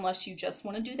 Yes. Unless you just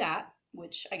want to do that,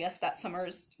 which I guess that summer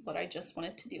is what I just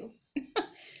wanted to do.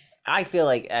 I feel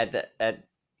like at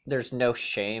there's no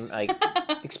shame, like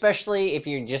especially if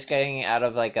you're just getting out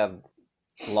of like a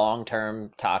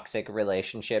long-term toxic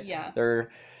relationship. Yeah.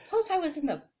 Plus, I was in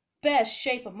the best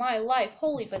shape of my life.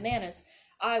 Holy bananas.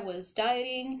 I was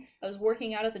dieting. I was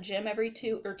working out at the gym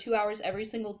 2 hours every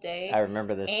single day. I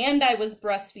remember this. And I was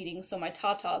breastfeeding, so my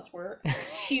tatas were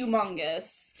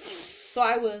humongous. So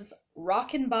I was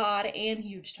rockin' bod and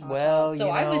huge tatas. Well, so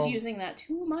I was using that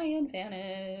to my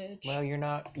advantage. Well, you're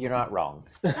not wrong.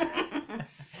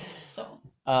 So.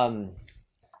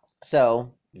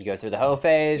 So you go through the hoe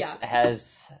phase. Yeah.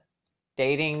 Has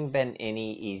dating been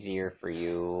any easier for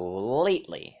you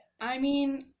lately? I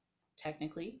mean,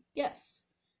 technically, yes.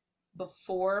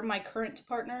 Before my current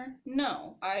partner,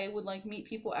 no. I would like meet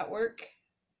people at work,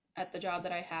 at the job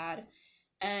that I had,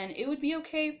 and it would be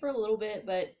okay for a little bit,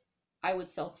 but I would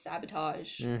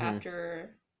self-sabotage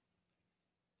after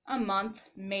a month,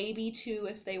 maybe 2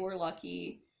 if they were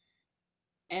lucky,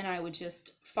 and I would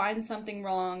just find something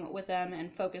wrong with them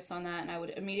and focus on that, and I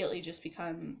would immediately just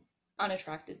become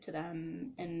unattracted to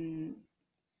them. And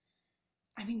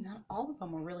I mean, not all of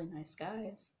them were really nice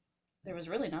guys. There was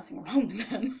really nothing wrong with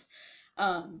them.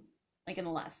 Like in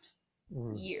the last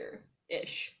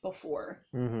year-ish before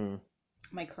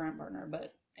my current partner,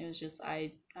 but it was just,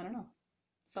 I don't know,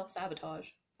 self-sabotage.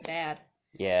 Bad.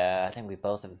 Yeah, I think we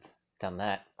both have done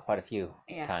that quite a few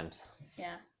times.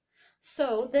 Yeah.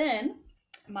 So then,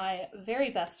 my very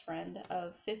best friend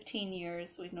of 15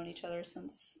 years, we've known each other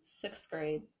since 6th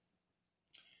grade,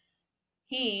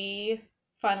 he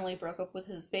finally broke up with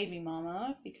his baby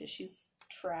mama because she's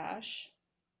trash.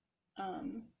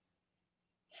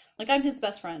 Like, I'm his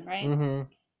best friend, right?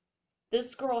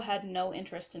 This girl had no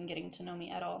interest in getting to know me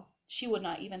at all. She would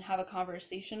not even have a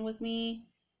conversation with me.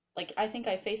 Like, I think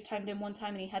I FaceTimed him one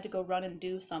time and he had to go run and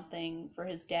do something for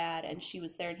his dad, and she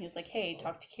was there and he was like, hey,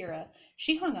 talk to Kyra.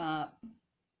 She hung up.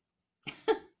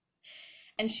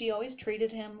 And she always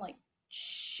treated him like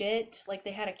shit, like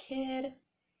they had a kid,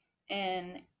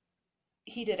 and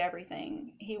he did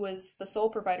everything. He was the sole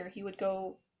provider. He would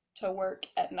go to work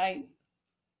at night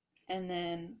and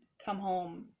then come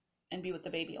home and be with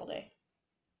the baby all day,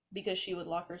 because she would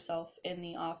lock herself in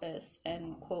the office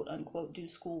and quote unquote do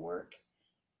schoolwork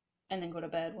and then go to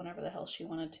bed whenever the hell she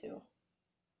wanted to,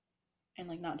 and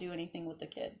like not do anything with the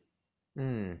kid.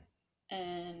 And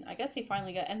I guess he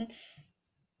finally got, and then,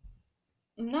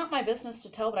 not my business to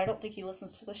tell, but I don't think he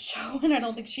listens to the show, and I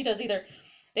don't think she does either.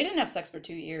 They didn't have sex for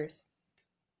 2 years.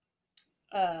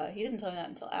 He didn't tell me that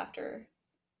until after.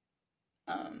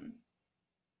 And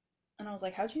I was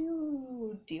like, how'd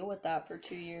you deal with that for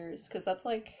 2 years? Because that's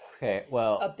like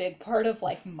a big part of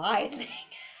like my thing.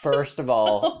 First of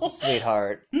all,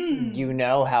 sweetheart, you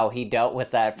know how he dealt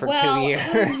with that for 2 years.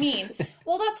 What do you mean?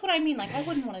 Well, that's what I mean. Like, I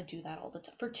wouldn't want to do that all the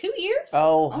time. For 2 years?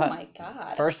 Oh my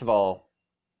God. First of all,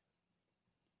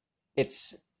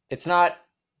 it's not...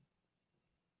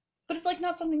 But it's like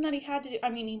not something that he had to do. I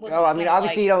mean, he wasn't obviously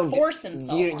like, you don't force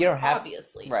himself you don't have,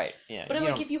 obviously. Right, yeah. But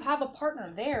like, if you have a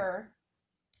partner there,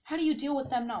 how do you deal with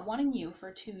them not wanting you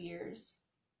for 2 years?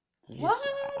 You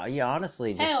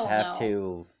honestly just have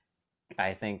to,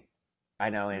 I think, I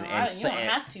know, you don't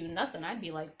have to, nothing. I'd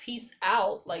be like, peace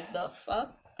out, like, the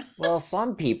fuck? Well,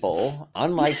 some people,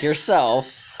 unlike yourself...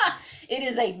 It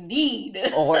is a need.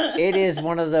 Or it is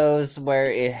one of those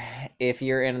where if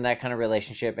you're in that kind of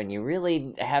relationship and you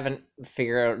really haven't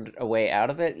figured out a way out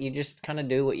of it, you just kind of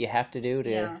do what you have to do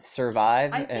to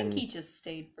survive. I think he just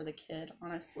stayed for the kid,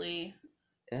 honestly.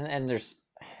 And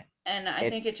I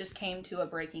think it just came to a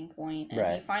breaking point,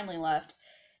 and he finally left.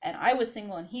 and I was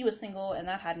single and he was single, and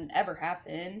that hadn't ever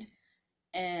happened.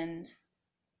 And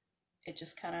it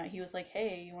just kind of, he was like,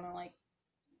 hey, you want to like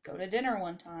go to dinner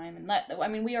one time? And that, I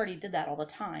mean, we already did that all the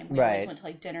time. We always went to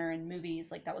like dinner and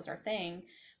movies, like that was our thing,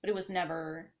 but it was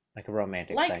never like a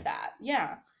romantic like thing. that.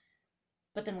 Yeah.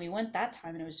 But then we went that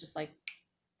time and it was just like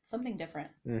something different.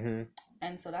 Mm-hmm.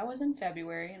 And so that was in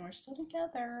February, and we're still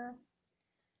together.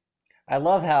 I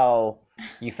love how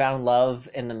you found love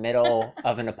in the middle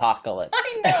of an apocalypse.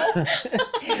 I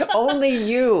know. Only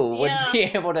you would be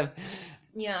able to.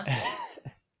 Yeah.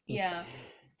 Yeah.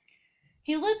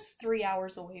 He lives 3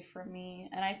 hours away from me,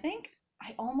 and I think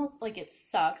I almost like it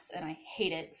sucks and I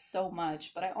hate it so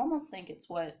much, but I almost think it's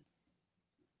what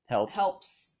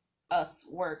helps us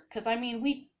work. Because I mean,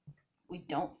 we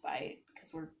don't fight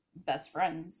because we're best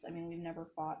friends. I mean, we've never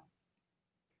fought.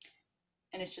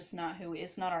 And it's just not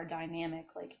it's not our dynamic.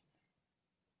 Like,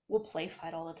 we'll play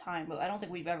fight all the time, but I don't think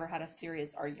we've ever had a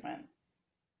serious argument.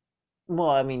 Well,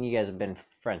 I mean, you guys have been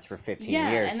friends for 15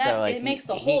 years, and that, so like, it makes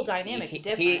the whole dynamic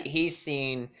different. He's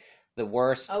seen the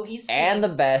worst he's seen, and the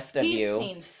best of you. He's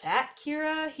seen fat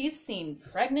Kyra. He's seen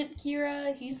pregnant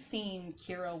Kyra. He's seen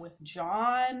Kyra with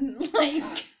John.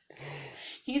 Like,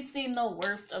 he's seen the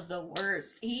worst of the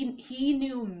worst. He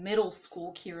knew middle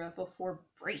school Kyra before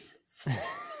braces.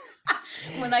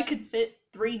 When I could fit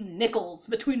 3 nickels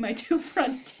between my 2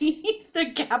 front teeth, the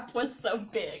gap was so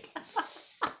big.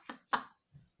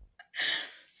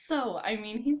 So I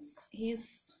mean,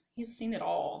 he's seen it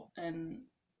all, and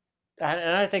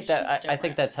I think that I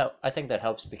think that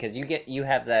helps because you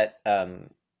have that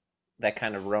that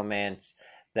kind of romance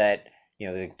that,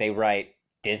 you know, they write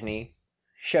Disney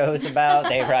shows about.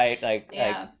 They write like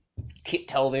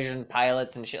television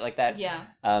pilots and shit like that. Yeah.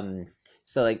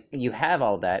 So like you have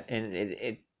all that, and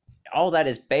it all that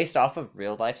is based off of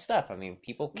real life stuff. I mean,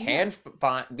 people can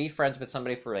be friends with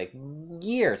somebody for like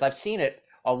years. I've seen it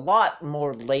a lot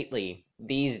more lately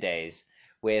these days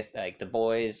with like the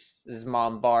boys, his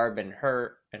mom Barb and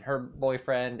her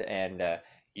boyfriend, and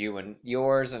you and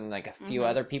yours, and like a few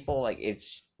other people. Like it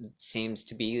seems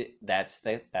to be that's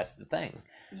the thing.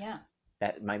 Yeah.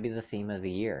 That might be the theme of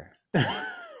the year.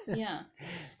 Yeah.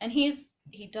 And he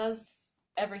does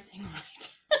everything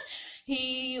right.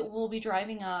 He will be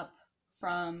driving up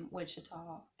from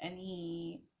Wichita, and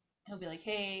he'll be like,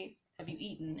 hey, have you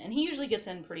eaten? And he usually gets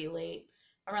in pretty late,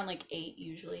 around like 8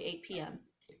 p.m.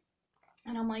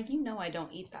 And I'm like, I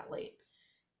don't eat that late.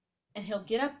 And he'll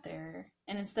get up there,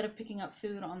 and instead of picking up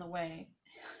food on the way,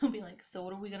 he'll be like, so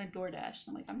what are we going to DoorDash? And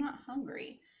I'm like, I'm not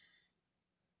hungry.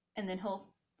 And then he'll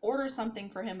order something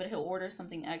for him, but he'll order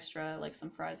something extra, like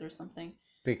some fries or something.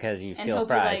 Because you steal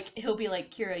fries. He'll be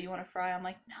like, Kyra, you want a fry? I'm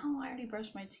like, no, I already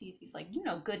brushed my teeth. He's like,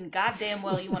 good and goddamn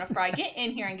well you want a fry. Get in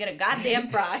here and get a goddamn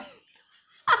fry.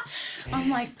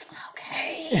 I'm like,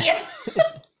 okay.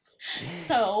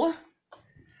 So,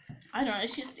 I don't know.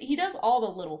 It's just, he does all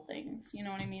the little things. You know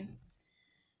what I mean?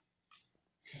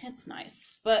 It's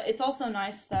nice. But it's also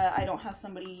nice that I don't have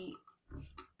somebody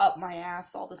up my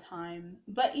ass all the time.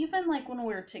 But even like when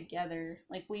we're together,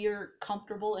 like we are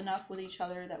comfortable enough with each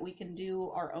other that we can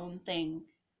do our own thing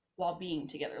while being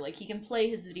together. Like he can play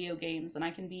his video games and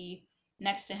I can be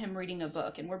next to him reading a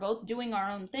book, and we're both doing our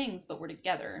own things, but we're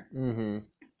together. Mm-hmm.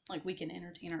 Like we can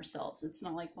entertain ourselves. It's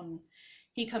not like when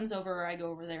he comes over or I go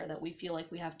over there that we feel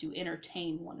like we have to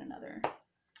entertain one another.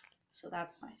 So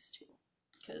that's nice too,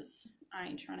 because I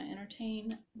ain't trying to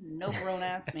entertain no grown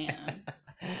ass man.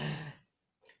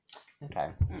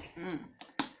 Okay.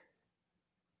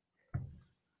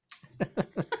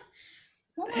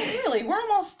 Well, not really. We're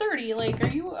almost 30. Like, are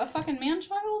you a fucking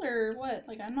man-child or what?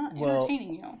 Like, I'm not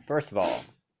entertaining you. First of all,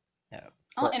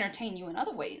 I'll entertain you in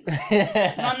other ways. But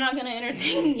I'm not going to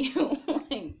entertain you.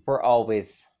 Like, we're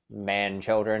always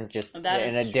man-children, just in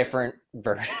a different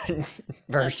version.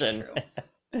 That's true.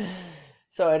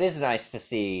 So it is nice to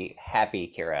see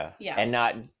happy Kyra. Yeah. And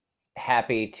not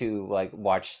happy to, like,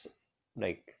 watch,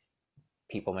 like,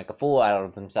 people make a fool out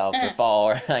of themselves or fall,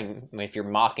 or like if you're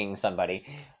mocking somebody.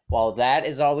 While that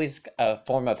is always a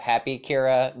form of happy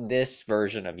Kyra, this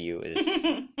version of you is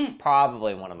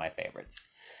probably one of my favorites.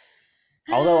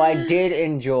 Although I did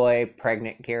enjoy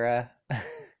pregnant Kyra.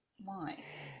 Why?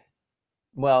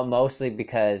 Well, mostly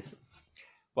because,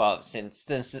 well, since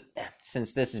this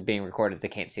is being recorded, they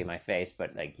can't see my face,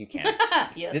 but like you can.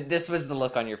 Yes. This was the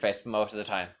look on your face most of the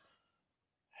time.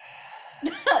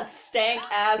 Stank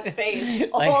ass face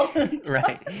all the time.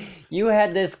 Right. You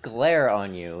had this glare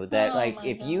on you that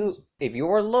if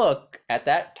your look at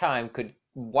that time could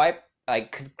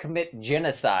commit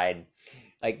genocide,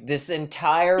 Like, this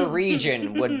entire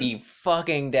region would be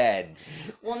fucking dead.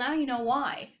 Well, now you know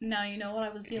why. Now you know what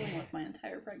I was dealing with my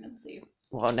entire pregnancy.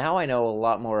 Well, now I know a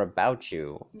lot more about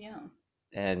you. Yeah.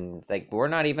 And, like, we're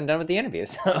not even done with the interview,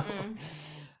 so...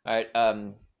 Alright,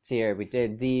 so here, we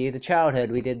did the childhood,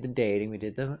 we did the dating, we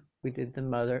did the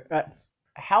mother...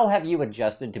 how have you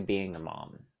adjusted to being a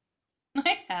mom?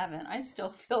 I haven't. I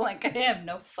still feel like I have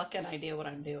no fucking idea what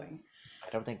I'm doing.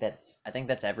 I think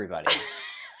that's everybody.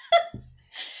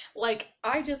 Like,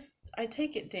 I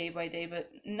take it day by day, but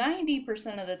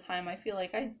 90% of the time I feel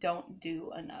like I don't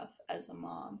do enough as a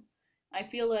mom. I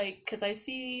feel like, because I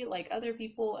see, like, other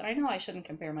people, and I know I shouldn't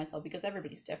compare myself because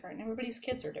everybody's different, everybody's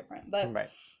kids are different, but, Right.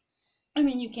 I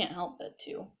mean, you can't help it,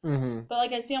 too. Mm-hmm. But,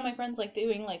 like, I see all my friends, like,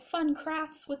 doing, like, fun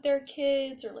crafts with their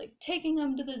kids, or, like, taking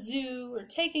them to the zoo, or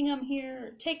taking them here,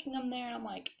 or taking them there, and I'm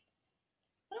like,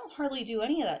 I don't hardly do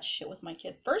any of that shit with my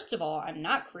kid. First of all, I'm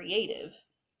not creative.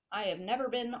 I have never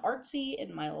been artsy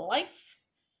in my life.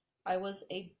 I was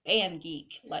a band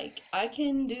geek. Like, I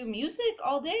can do music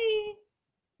all day,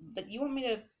 but you want me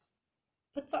to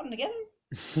put something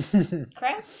together?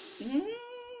 Crafts?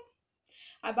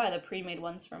 I buy the pre-made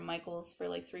ones from Michael's for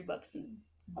like $3 and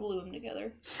glue them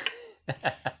together.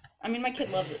 I mean, my kid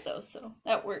loves it though, so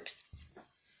that works.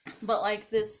 But like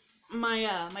this, my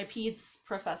peds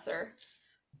professor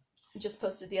just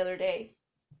posted the other day.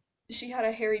 She had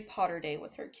a Harry Potter day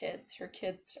with her kids. Her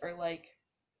kids are like,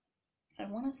 I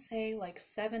want to say like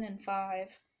 7 and 5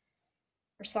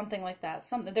 or something like that.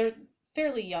 They're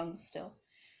fairly young still.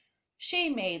 She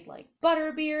made like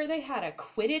butterbeer. They had a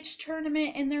Quidditch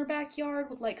tournament in their backyard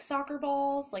with like soccer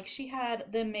balls. Like she had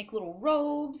them make little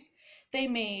robes. They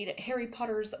made Harry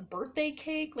Potter's birthday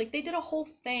cake. Like they did a whole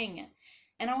thing.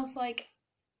 And I was like,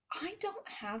 I don't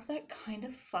have that kind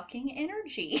of fucking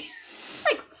energy.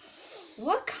 Like,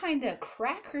 what kind of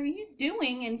crack are you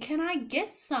doing? And can I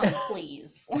get some,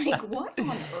 please? Like, what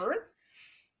on earth?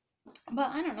 But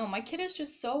I don't know. My kid is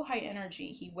just so high energy.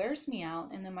 He wears me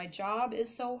out. And then my job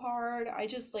is so hard. I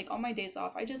just, like, on my days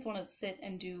off, I just want to sit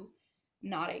and do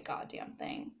not a goddamn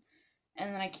thing.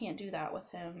 And then I can't do that with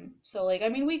him. So, like, I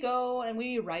mean, we go and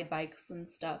we ride bikes and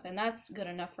stuff. And that's good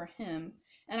enough for him.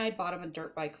 And I bought him a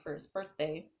dirt bike for his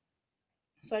birthday.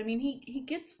 So I mean, he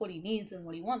gets what he needs and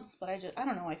what he wants, but I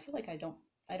don't know. I feel like I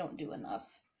don't do enough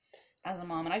as a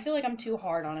mom, and I feel like I'm too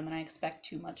hard on him and I expect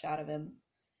too much out of him.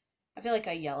 I feel like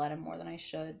I yell at him more than I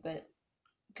should, but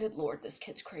good lord, this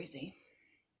kid's crazy.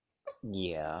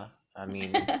 Yeah, I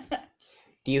mean,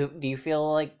 do you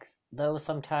feel like though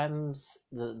sometimes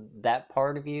that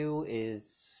part of you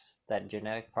is that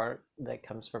genetic part that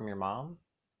comes from your mom?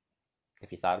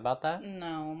 Have you thought about that?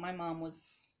 No, my mom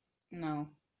was no.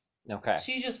 Okay.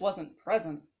 She just wasn't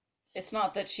present. It's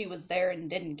not that she was there and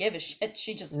didn't give a shit.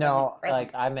 She just No, wasn't present.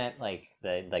 like I meant like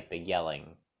the yelling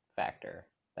factor,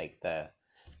 like the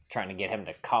trying to get him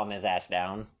to calm his ass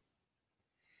down.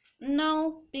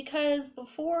 No, because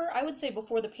I would say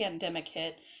before the pandemic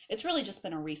hit, it's really just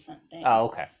been a recent thing. Oh,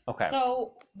 okay. Okay.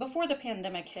 So before the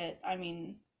pandemic hit, I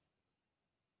mean,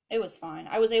 it was fine.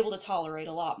 I was able to tolerate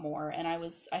a lot more, and I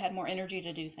had more energy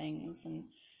to do things, and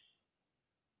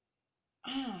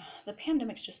the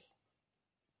pandemic's just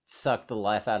sucked the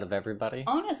life out of everybody.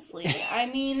 honestly, I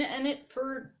mean, and it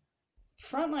for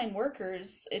frontline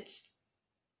workers, it's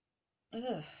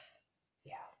ugh.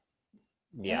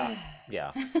 Yeah.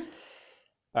 Yeah. All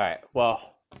right.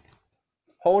 Well,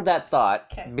 hold that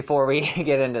thought before we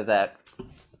get into that.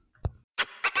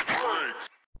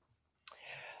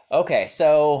 Okay,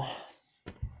 so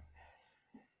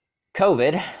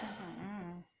COVID,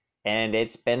 and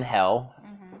it's been hell.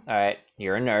 All right,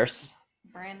 you're a nurse.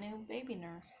 Brand new baby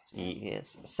nurse.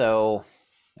 Yes. So,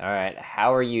 all right,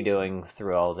 how are you doing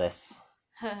through all this?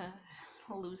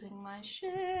 Losing my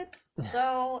shit.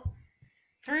 So,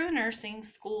 through nursing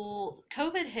school,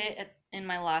 COVID hit in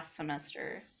my last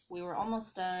semester. We were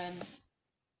almost done,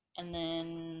 and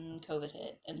then COVID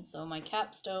hit. And so my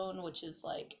capstone, which is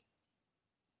like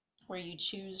where you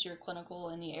choose your clinical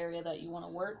in the area that you want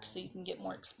to work so you can get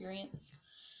more experience,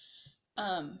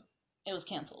 it was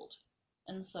canceled.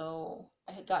 And so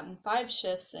I had gotten 5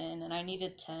 shifts in, and I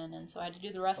needed 10, and so I had to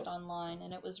do the rest online,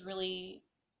 and it was really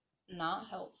not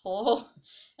helpful.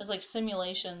 It was like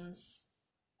simulations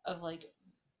of like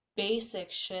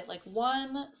basic shit. Like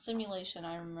one simulation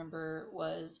I remember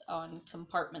was on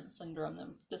compartment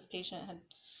syndrome. This patient had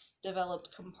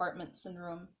developed compartment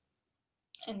syndrome,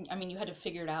 and I mean, you had to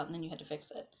figure it out and then you had to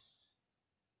fix it.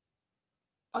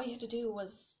 All you had to do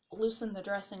was loosen the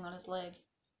dressing on his leg.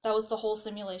 That was the whole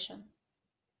simulation.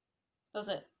 That was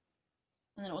it.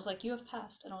 And then it was like, you have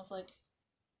passed. And I was like,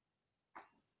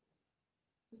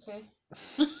 okay.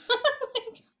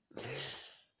 Like,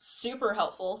 super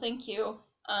helpful. Thank you.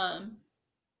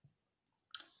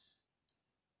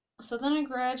 So then I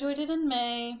graduated in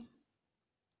May,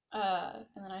 and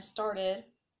then I started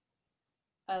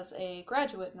as a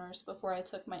graduate nurse before I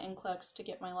took my NCLEX to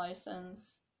get my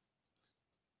license.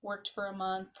 Worked for a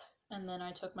month, and then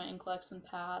I took my NCLEX and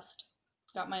passed.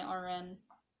 Got my RN.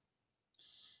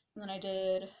 And then I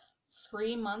did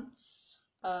 3 months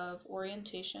of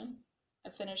orientation. I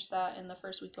finished that in the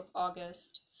first week of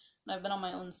August. And I've been on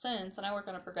my own since, and I work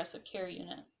on a progressive care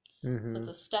unit. Mm-hmm. So it's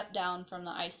a step down from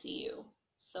the ICU.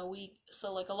 So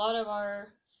like a lot of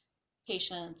our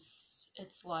patients,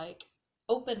 it's like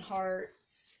open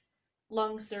hearts,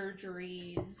 lung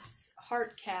surgeries,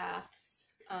 heart caths,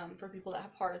 for people that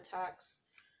have heart attacks,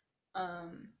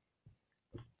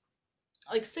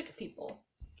 like sick people,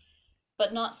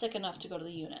 but not sick enough to go to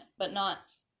the unit, but not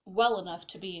well enough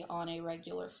to be on a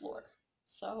regular floor.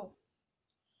 So,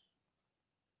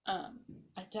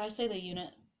 did I say the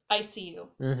unit? ICU.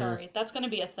 Mm-hmm. Sorry, that's going to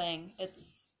be a thing.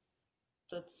 It's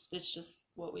just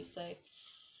what we say.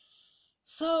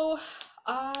 So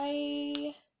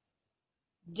I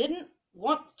didn't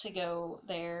want to go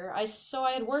there. I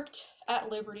had worked at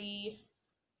Liberty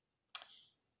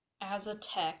as a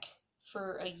tech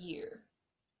for a year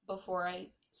before I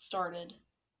started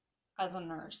as a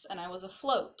nurse, and I was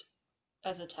afloat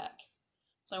as a tech.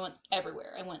 So I went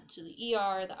everywhere. I went to the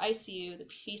ER, the ICU, the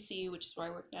PCU, which is where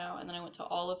I work now, and then I went to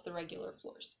all of the regular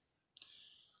floors.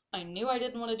 I knew I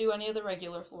didn't want to do any of the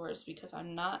regular floors because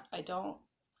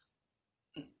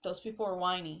those people are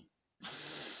whiny.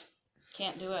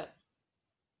 Can't do it.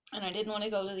 And I didn't want to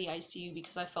go to the ICU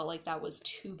because I felt like that was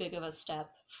too big of a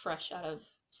step fresh out of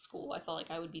school. I felt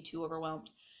like I would be too overwhelmed.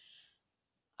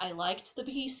 I liked the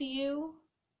PCU,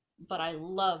 but I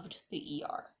loved the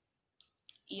ER.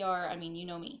 ER, I mean, you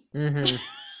know me. Mm-hmm.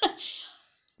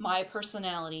 My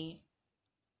personality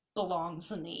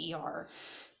belongs in the ER.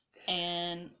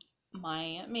 And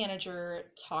my manager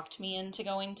talked me into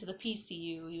going to the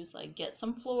PCU. He was like, get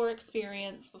some floor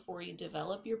experience before you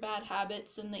develop your bad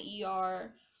habits in the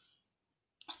ER.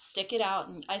 Stick it out,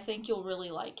 and I think you'll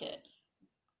really like it.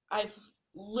 I've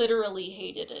literally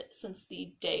hated it since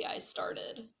the day I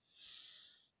started.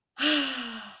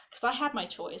 Because I had my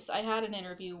choice. I had an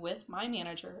interview with my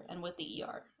manager and with the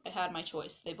ER. I had my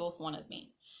choice. They both wanted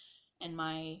me. And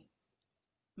my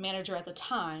manager at the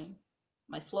time,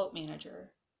 my float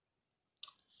manager,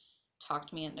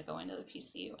 talked me into going to the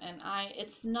PCU. And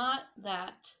it's not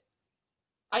that,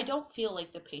 I don't feel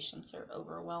like the patients are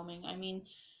overwhelming. I mean,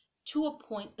 to a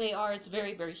point they are. It's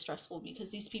very, very stressful because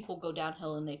these people go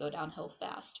downhill and they go downhill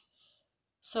fast.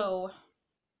 So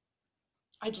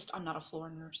I'm not a floor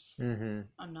nurse. Mm-hmm.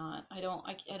 I'm not. I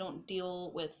don't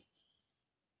deal with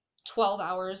 12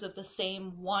 hours of the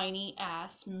same whiny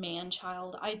ass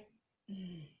man-child. I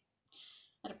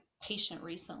had a patient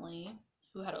recently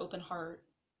who had open heart,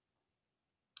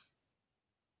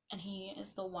 and he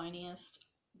is the whiniest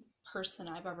person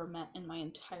I've ever met in my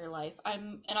entire life.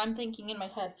 I'm thinking in my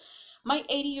head, my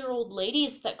 80-year-old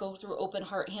ladies that go through open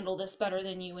heart handle this better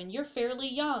than you, and you're fairly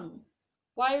young.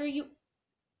 Why are you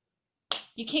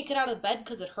can't get out of bed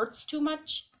because it hurts too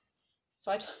much?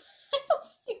 So I was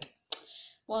like,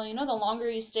 well, the longer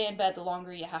you stay in bed, the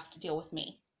longer you have to deal with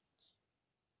me.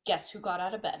 Guess who got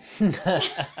out of bed?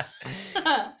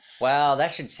 Well,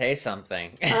 that should say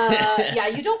something. Yeah,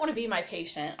 you don't want to be my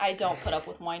patient. I don't put up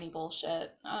with whiny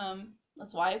bullshit.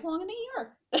 That's why I belong in the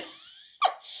ER.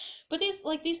 But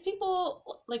these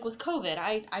people, like with COVID,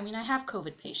 I mean, I have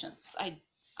COVID patients. I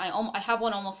have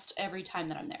one almost every time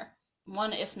that I'm there.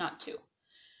 One, if not two.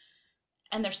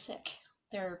 And they're sick.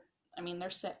 They're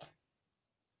sick.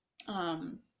 I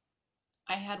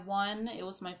had one, it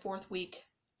was my 4th week,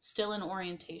 still in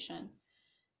orientation.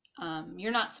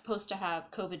 You're not supposed to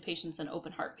have COVID patients and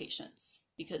open heart patients,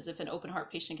 because if an open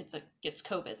heart patient gets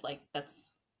COVID, like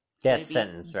that's death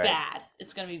sentence, right? Bad.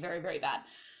 It's going to be very, very bad.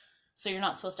 So you're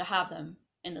not supposed to have them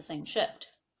in the same shift.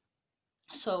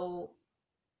 So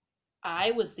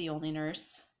I was the only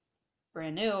nurse,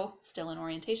 brand new, still in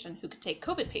orientation, who could take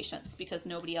COVID patients because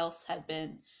nobody else had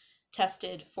been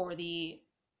tested for the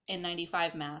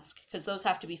N95 mask, because those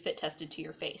have to be fit tested to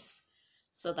your face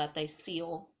so that they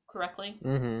seal correctly.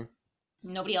 Mm-hmm.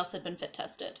 Nobody else had been fit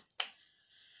tested,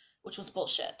 which was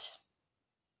bullshit.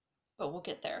 But we'll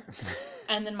get there.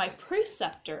 And then my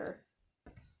preceptor,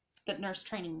 the nurse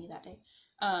training me that day,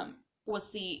 was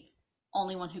the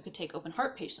only one who could take open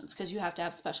heart patients, because you have to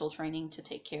have special training to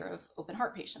take care of open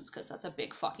heart patients, because that's a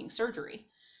big fucking surgery.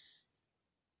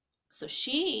 So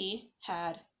she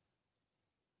had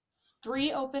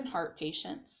 3 open heart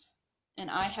patients,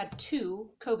 and I had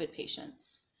 2 COVID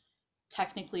patients.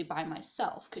 technically by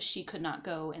myself because she could not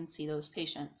go and see those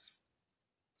patients.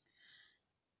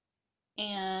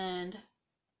 And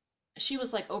she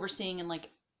was like overseeing and like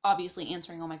obviously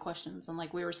answering all my questions, and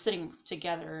like we were sitting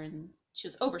together and she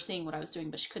was overseeing what I was doing,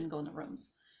 but she couldn't go in the rooms.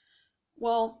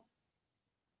 Well,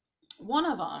 one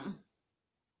of them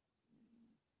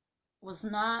was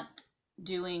not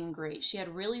doing great. She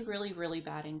had really, really, really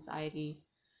bad anxiety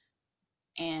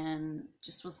and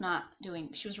just was not doing,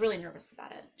 she was really nervous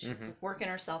about it. She was like working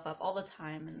herself up all the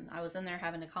time, and I was in there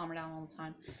having to calm her down all the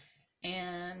time.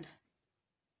 And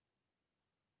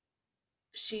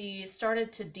she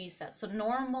started to desat. So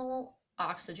normal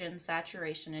oxygen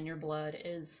saturation in your blood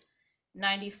is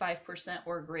 95%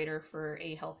 or greater for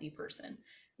a healthy person.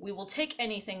 We will take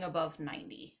anything above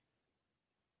 90,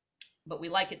 but we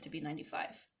like it to be 95.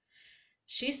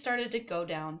 She started to go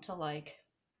down to like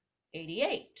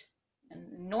 88.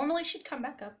 And normally she'd come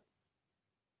back up.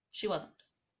 She wasn't.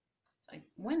 So I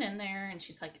went in there and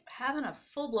she's like having a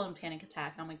full-blown panic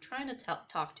attack. I'm like trying to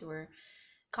talk to her,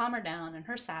 calm her down, and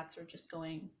her sats are just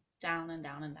going down and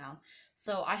down and down.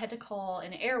 So I had to call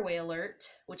an airway alert,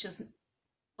 which is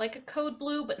like a code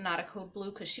blue, but not a code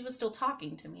blue, because she was still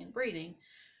talking to me and breathing,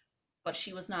 but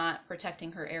she was not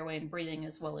protecting her airway and breathing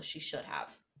as well as she should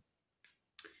have.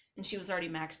 And she was already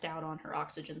maxed out on her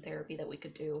oxygen therapy that we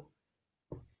could do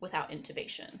without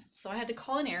intubation. So I had to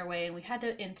call an airway and we had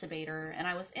to intubate her, and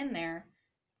I was in there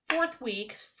 4th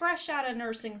week, fresh out of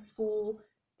nursing school,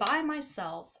 by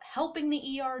myself, helping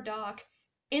the ER doc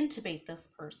intubate this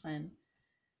person.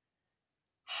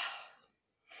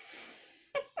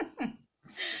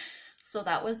 So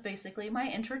that was basically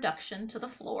my introduction to the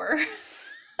floor.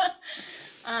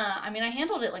 I mean, I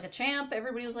handled it like a champ.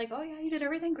 Everybody was like, oh yeah, you did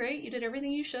everything great. You did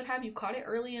everything you should have. You caught it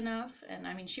early enough. And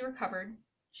I mean, she recovered.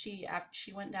 She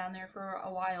went down there for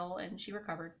a while and she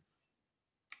recovered.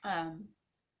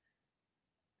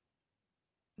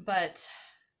 But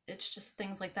it's just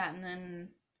things like that. And then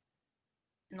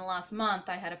in the last month,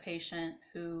 I had a patient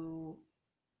who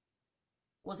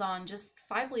was on just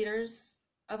 5 liters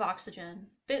of oxygen.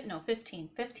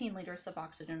 15 liters of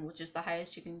oxygen, which is the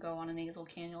highest you can go on a nasal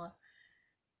cannula.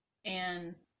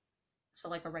 And so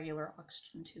like a regular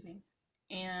oxygen tubing.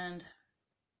 And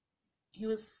he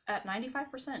was at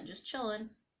 95%, just chilling,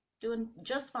 doing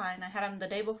just fine. I had him the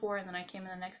day before, and then I came in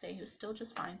the next day. He was still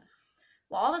just fine.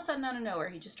 Well, all of a sudden, out of nowhere,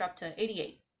 he just dropped to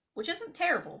 88, which isn't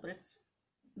terrible, but it's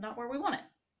not where we want it.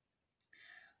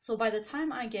 So by the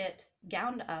time I get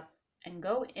gowned up and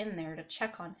go in there to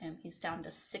check on him, he's down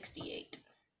to 68.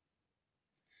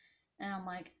 And I'm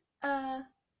like,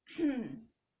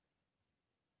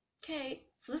 okay,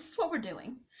 so this is what we're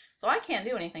doing. So I can't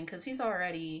do anything because he's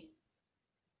already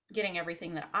getting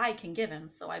everything that I can give him.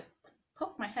 So I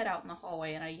poked my head out in the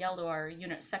hallway and I yelled to our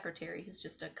unit secretary, who's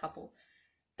just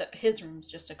his room's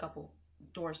just a couple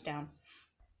doors down.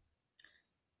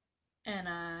 And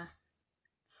I'm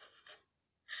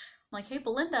like, hey,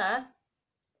 Belinda,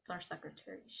 it's our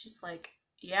secretary. She's like,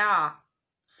 yeah.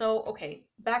 So, okay,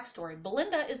 backstory.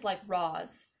 Belinda is like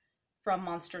Roz from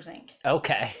Monsters, Inc.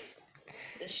 Okay.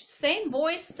 Same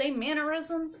voice, same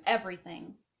mannerisms,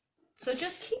 everything. So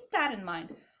just keep that in mind.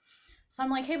 So I'm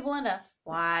like, hey, Belinda,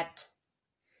 what?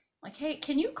 Like, hey,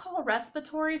 can you call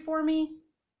respiratory for me?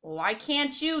 Why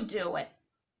can't you do it?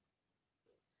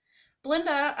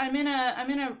 Belinda, I'm in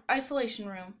a isolation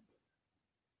room.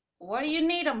 What do you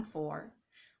need them for?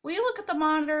 Will you look at the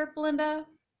monitor, Belinda?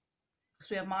 Because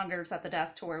we have monitors at the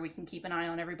desk to where we can keep an eye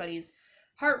on everybody's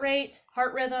heart rate,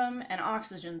 heart rhythm, and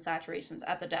oxygen saturations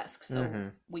at the desk,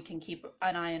 so we can keep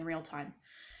an eye in real time.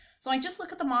 So I just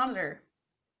look at the monitor.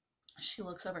 She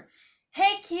looks over.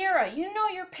 Hey, Kyra, you know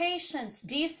your patient's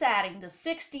desatting to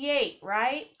 68,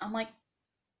 right? I'm like,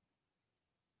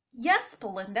 yes,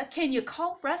 Belinda. Can you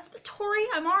call respiratory?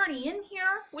 I'm already in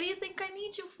here. What do you think I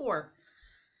need you for?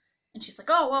 And she's like,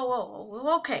 oh,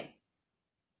 whoa, okay.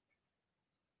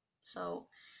 So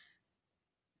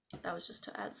that was just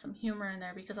to add some humor in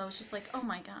there, because I was just like, oh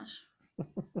my gosh,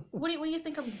 what do you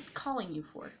think I'm calling you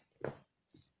for?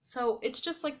 So it's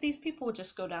just like these people would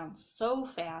just go down so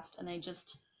fast, and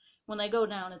when they go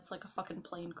down, it's like a fucking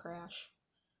plane crash.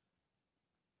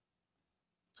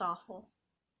 It's awful.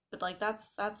 But like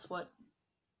that's what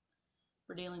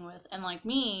we're dealing with. And like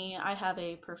me, I have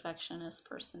a perfectionist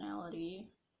personality,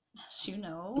 as you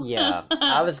know. Yeah.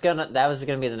 that was gonna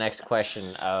be the next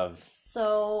question of,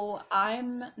 so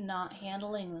I'm not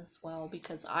handling this well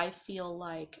because I feel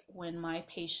like when my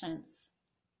patients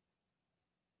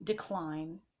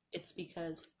decline, it's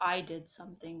because I did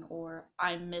something or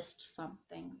I missed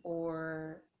something,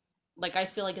 or like I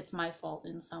feel like it's my fault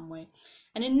in some way.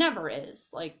 And it never is.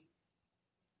 Like,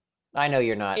 I know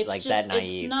you're not It's like just, that it's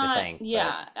naive to not, think,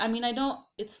 yeah. I mean,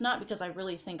 it's not because I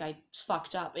really think I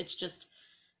fucked up. It's just,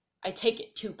 I take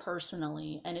it too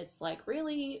personally, and it's like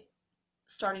really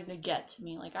starting to get to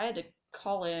me. Like, I had to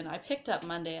call in. I picked up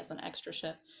Monday as an extra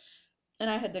shift, and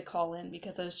I had to call in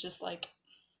because I was just like,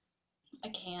 I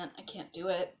can't do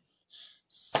it.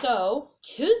 So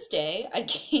Tuesday, I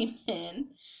came in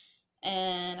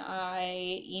and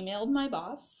I emailed my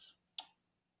boss,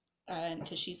 and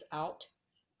because she's out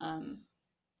um,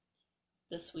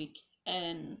 this week,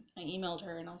 and I emailed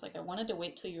her and I was like, I wanted to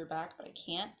wait till you're back, but I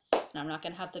can't, and I'm not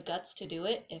gonna have the guts to do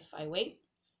it if I wait.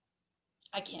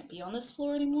 I can't be on this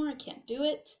floor anymore. I can't do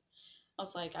it. I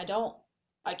was like,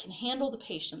 I can handle the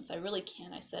patients. I really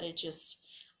can. I said,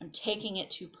 I'm taking it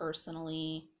too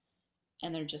personally,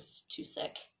 and they're just too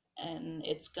sick, and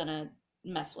it's gonna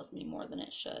mess with me more than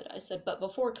it should. I said, but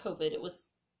before COVID, it was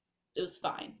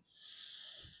fine.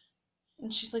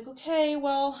 And she's like, okay,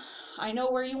 well, I know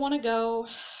where you want to go,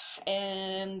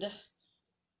 and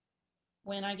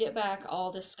when I get back,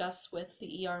 I'll discuss with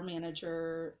the ER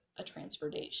manager a transfer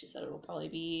date. She said it'll probably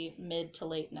be mid to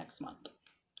late next month.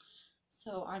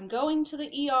 So I'm going to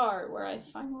the ER where I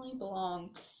finally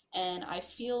belong, and I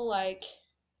feel like,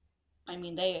 I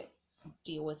mean, they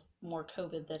deal with more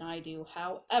COVID than I do.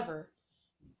 However,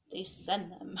 they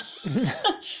send them.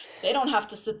 They don't have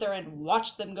to sit there and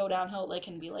watch them go downhill. They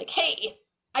can be like, hey,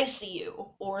 I see you,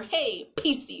 or hey,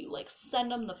 PC you. Like,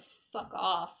 send them the fuck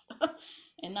off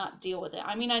and not deal with it.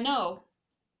 I mean, I know,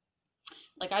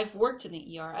 like, I've worked in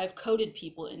the ER, I've coded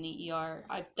people in the ER,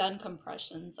 I've done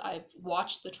compressions, I've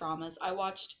watched the traumas, I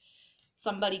watched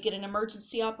somebody get an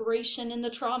emergency operation in the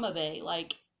trauma bay.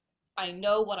 Like, I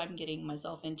know what I'm getting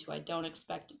myself into. I don't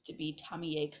expect it to be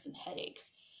tummy aches and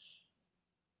headaches.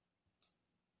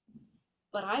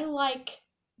 But I like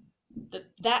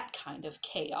that kind of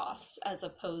chaos as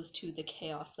opposed to the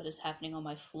chaos that is happening on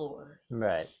my floor.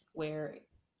 right? Where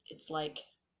it's like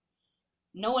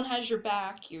no one has your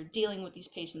back, you're dealing with these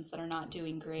patients that are not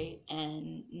doing great,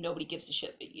 and nobody gives a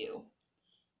shit but you.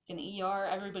 In the ER,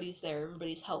 everybody's there,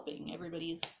 everybody's helping,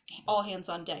 everybody's all hands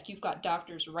on deck. You've got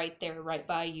doctors right there, right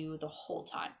by you the whole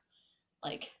time.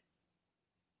 Like,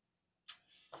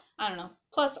 I don't know.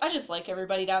 Plus, I just like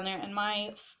everybody down there, and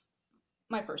my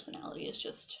personality is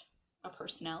just a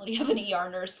personality of an ER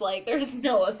nurse. Like, there's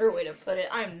no other way to put it.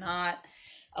 I'm not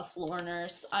a floor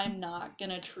nurse. I'm not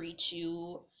gonna treat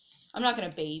you. I'm not gonna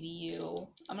baby you.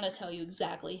 I'm gonna tell you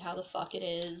exactly how the fuck it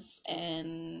is,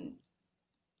 and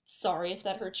sorry if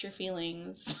that hurts your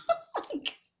feelings.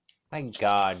 Like, My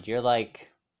God, you're like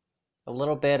a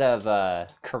little bit of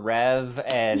Karev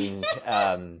and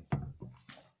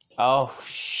oh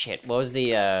shit, what was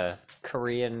the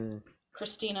Korean?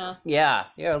 Christina. Yeah,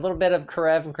 a little bit of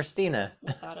Karev and Christina.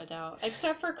 Without a doubt.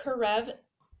 Except for Karev,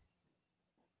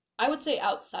 I would say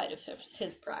outside of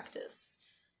his practice.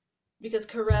 Because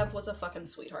Karev was a fucking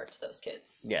sweetheart to those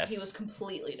kids. Yes. He was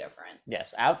completely different.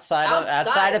 Yes, outside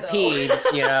of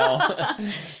peds, you know.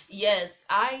 Yes,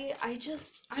 I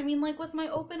mean, like, with my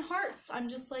open hearts, I'm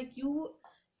just like, you,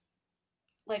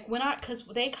 like, because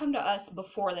they come to us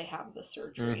before they have the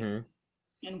surgery.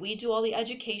 Mm-hmm. And we do all the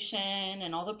education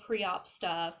and all the pre-op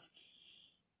stuff.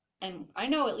 And I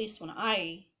know, at least when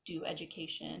I do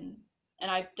education, and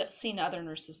I've seen other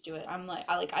nurses do it,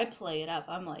 I play it up.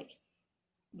 I'm like,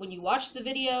 when you watch the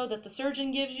video that the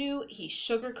surgeon gives you, he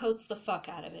sugarcoats the fuck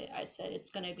out of it. I said, it's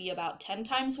going to be about 10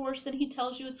 times worse than he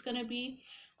tells you it's going to be.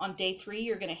 On day 3,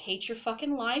 you're going to hate your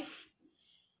fucking life.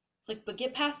 It's like, but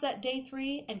get past that day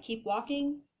 3 and keep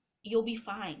walking, you'll be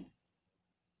fine.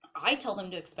 I tell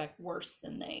them to expect worse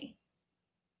than they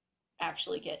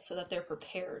actually get so that they're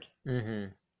prepared. Mm-hmm.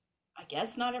 I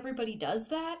guess not everybody does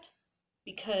that,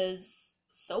 because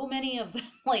so many of them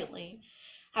lately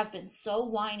have been so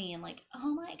whiny and like,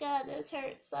 oh my God, this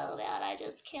hurts so bad, I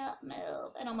just can't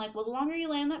move. And I'm like, well, the longer you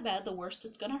lay in that bed, the worse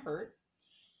it's gonna hurt.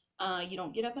 You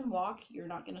don't get up and walk, you're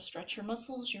not gonna stretch your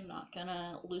muscles, you're not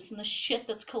gonna loosen the shit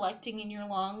that's collecting in your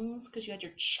lungs because you had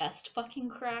your chest fucking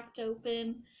cracked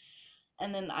open.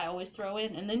 And then I always throw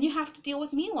in, and then you have to deal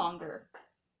with me longer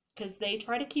because they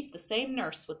try to keep the same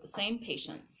nurse with the same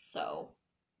patients, so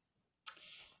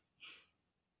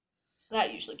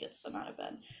that usually gets them out of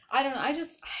bed. I don't know. I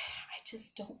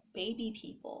just don't baby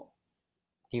people.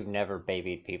 You've never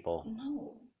babied people.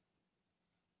 No.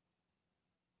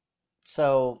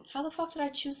 So how the fuck did I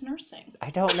choose nursing? I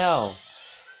don't know.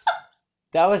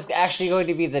 That was actually going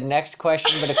to be the next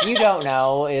question, but if you don't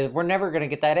know, we're never going to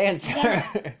get that answer.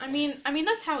 Yeah. I mean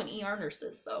that's how an ER nurse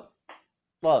is, though.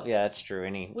 Well, yeah, that's true.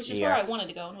 Which is where I wanted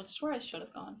to go, and which is where I should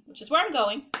have gone, which is where I'm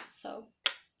going. So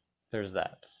there's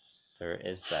that. There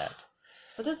is that.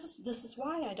 But this is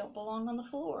why I don't belong on the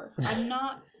floor. I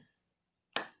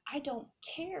don't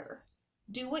care.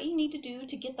 Do what you need to do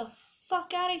to get the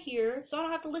fuck out of here so I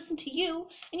don't have to listen to you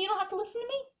and you don't have to listen to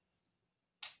me.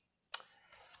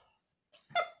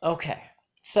 Okay.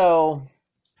 So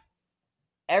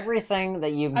everything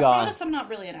that you've I gone. promise I'm not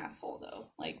really an asshole though.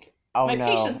 Like Oh, my no.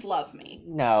 patients love me.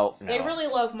 No. They really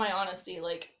love my honesty.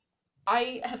 Like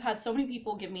I have had so many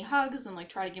people give me hugs and like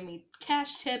try to give me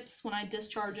cash tips when I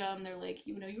discharge them. They're like,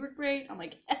 you know, you were great. I'm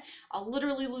like, I'll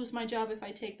literally lose my job if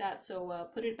I take that. So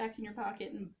put it back in your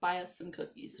pocket and buy us some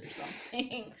cookies or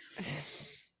something.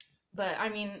 But I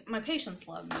mean, my patients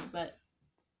love me, but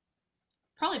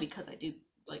probably because I do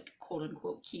like quote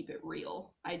unquote keep it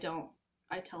real. I tell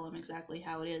them exactly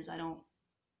how it is. I don't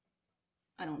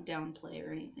downplay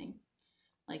or anything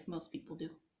like most people do.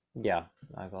 Yeah,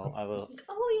 I will. Like,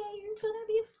 oh yeah, you're gonna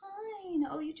be fine.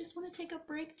 Oh, you just want to take a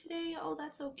break today? Oh,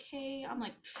 that's okay. I'm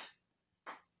like,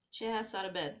 get your ass out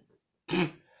of bed.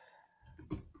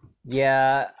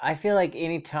 Yeah, I feel like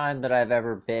any time that I've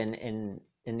ever been in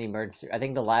the emergency, I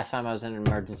think the last time I was in an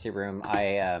emergency room,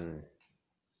 I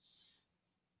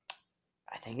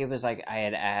think it was like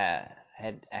I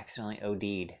had accidentally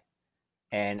OD'd,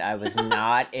 and I was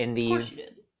not in the. Of course you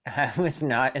did. I was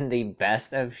not in the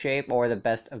best of shape or the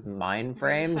best of mind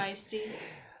frames. Feisty.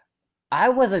 I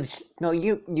wasn't. No,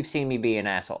 you've seen me be an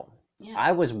asshole. Yeah.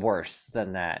 I was worse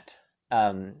than that.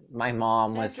 My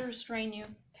mom was. I have to restrain you.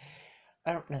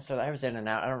 I don't necessarily. I was in and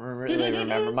out. I don't really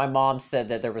remember. My mom said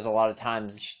that there was a lot of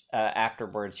times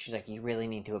afterwards. She's like, "You really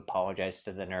need to apologize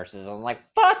to the nurses." I'm like,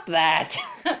 "Fuck that."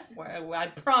 I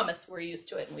promise we're used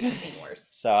to it and we've seen worse.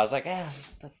 So I was like, "Yeah,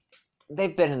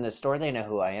 they've been in this store. They know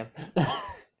who I am."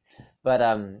 But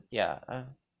yeah,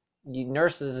 you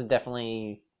nurses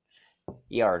definitely,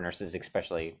 ER nurses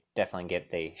especially, definitely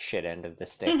get the shit end of the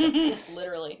stick.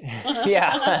 Literally.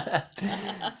 Yeah.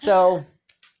 So,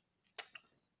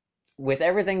 with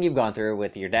everything you've gone through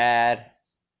with your dad,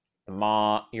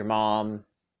 your mom,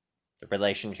 the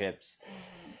relationships,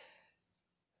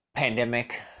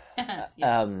 pandemic,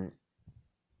 yes.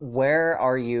 Where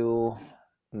are you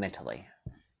mentally?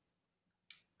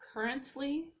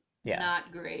 Currently,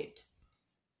 not great.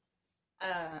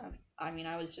 I mean,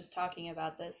 I was just talking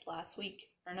about this last week.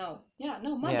 Or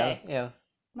Monday. Yeah.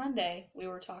 Monday, we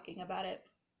were talking about it.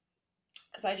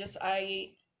 Because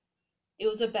it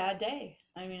was a bad day.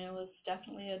 I mean, it was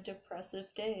definitely a depressive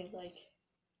day. Like,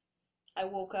 I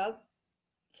woke up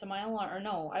to my alarm. Or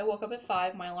no, I woke up at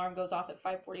 5. My alarm goes off at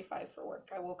 5:45 for work.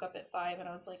 I woke up at 5 and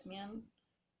I was like, man,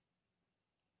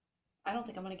 I don't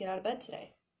think I'm going to get out of bed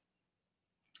today.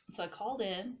 So I called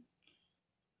in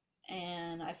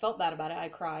and I felt bad about it. I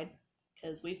cried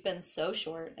because we've been so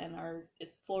short and our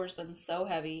floor's been so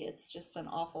heavy. It's just been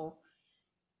awful.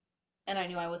 And I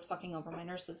knew I was fucking over my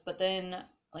nurses. But then,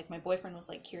 like, my boyfriend was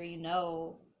like, Kyra, you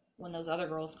know, when those other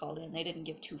girls called in, they didn't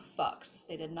give 2 fucks.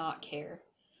 They did not care.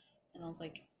 And I was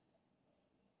like,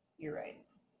 you're right.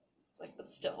 It's like,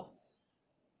 but still.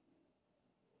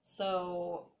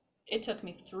 So it took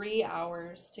me 3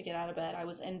 hours to get out of bed. I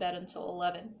was in bed until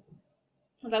 11.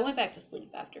 Because I went back to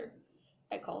sleep after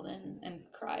I called in and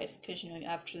cried. Because, you know,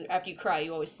 after you cry,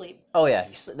 you always sleep. Oh, yeah.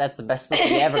 That's the best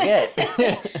thing you ever get.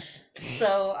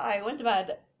 So I went to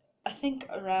bed, I think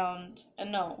probably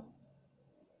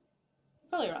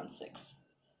around 6.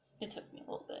 It took me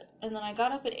a little bit. And then I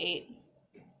got up at 8,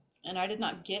 and I did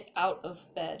not get out of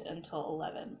bed until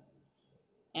 11.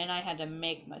 And I had to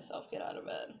make myself get out of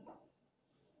bed.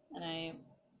 And I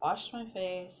washed my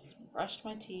face, brushed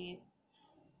my teeth,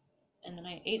 and then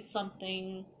I ate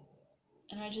something,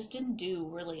 and I just didn't do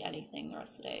really anything the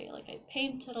rest of the day. Like, I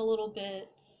painted a little bit,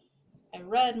 I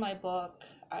read my book,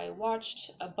 I watched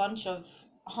a bunch of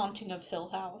Haunting of Hill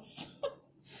House.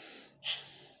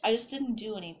 I just didn't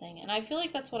do anything, and I feel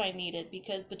like that's what I needed,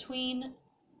 because between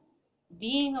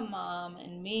being a mom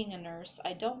and being a nurse,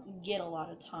 I don't get a lot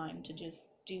of time to just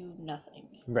do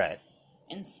nothing. Right.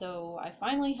 And so I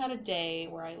finally had a day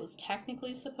where I was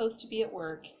technically supposed to be at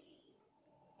work.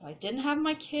 I didn't have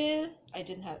my kid. I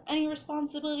didn't have any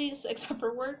responsibilities except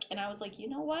for work. And I was like, you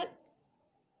know what?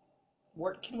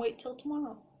 Work can wait till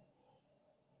tomorrow.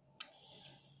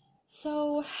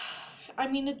 So, I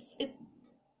mean,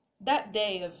 that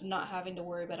day of not having to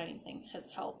worry about anything has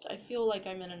helped. I feel like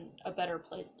I'm in a better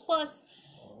place. Plus,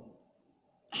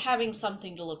 having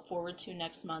something to look forward to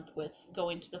next month with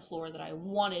going to the floor that I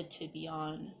wanted to be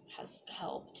on has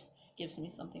helped. Gives me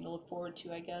something to look forward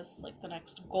to, I guess, like the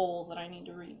next goal that I need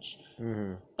to reach.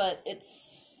 Mm-hmm. But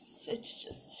it's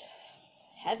just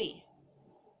heavy.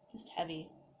 Just heavy.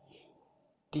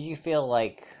 Do you feel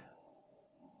like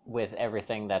with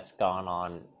everything that's gone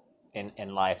on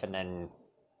in life, and then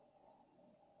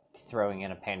throwing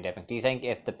in a pandemic. Do you think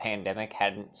if the pandemic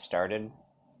hadn't started,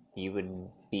 you would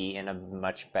be in a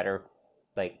much better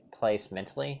place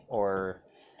mentally, or?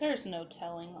 There's no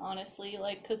telling, honestly.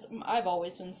 Like, because I've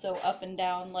always been so up and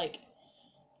down. Like,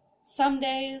 some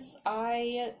days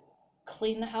I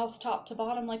clean the house top to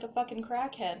bottom like a fucking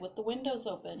crackhead with the windows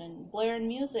open and blaring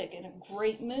music in a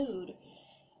great mood.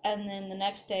 And then the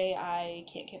next day I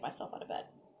can't get myself out of bed.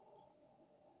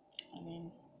 I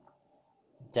mean...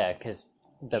 Yeah, because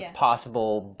the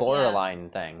possible borderline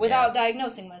thing. Without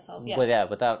diagnosing myself, yes.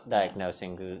 Without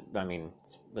diagnosing, I mean,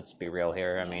 let's be real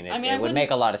here. I mean, it would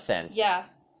make a lot of sense. Yeah.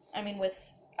 I mean,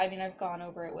 I've gone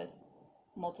over it with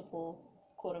multiple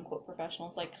quote-unquote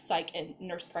professionals, like psych and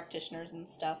nurse practitioners and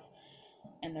stuff,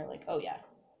 and they're like, oh yeah.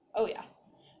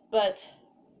 But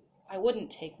I wouldn't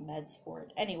take meds for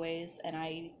it anyways, and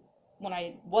when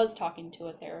I was talking to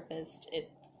a therapist,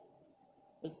 it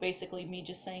was basically me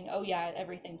just saying, oh yeah,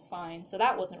 everything's fine, so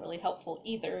that wasn't really helpful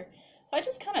either. So I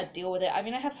just kind of deal with it. I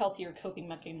mean, I have healthier coping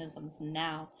mechanisms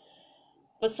now,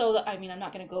 but I'm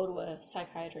not going to go to a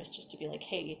psychiatrist just to be like,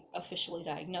 hey, officially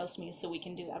diagnose me so we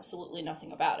can do absolutely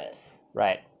nothing about it.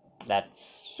 Right.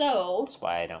 That's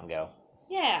why I don't go.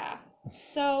 Yeah.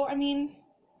 So, I mean,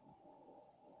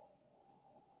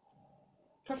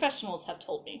 professionals have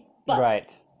told me, but right.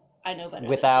 I know better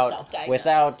than to self-diagnose.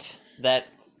 Without that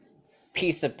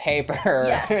piece of paper.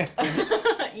 Yes.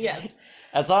 Yes.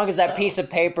 As long as that piece of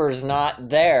paper is not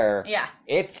there,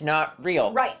 it's not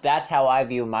real. Right. That's how I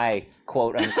view my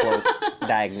quote-unquote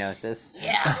diagnosis.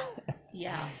 Yeah.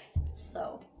 Yeah.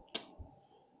 So.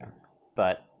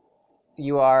 But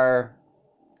you are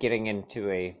getting into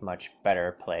a much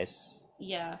better place.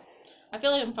 Yeah. I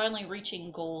feel like I'm finally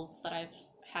reaching goals that I've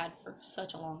had for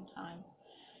such a long time.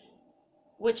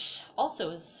 Which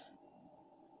also is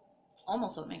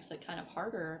almost what makes it kind of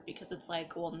harder, because it's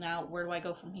like, well, now where do I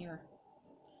go from here?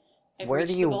 I've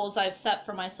reached the goals I've set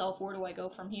for myself. Where do I go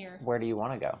from here? Where do you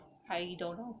want to go? I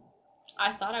don't know.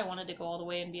 I thought I wanted to go all the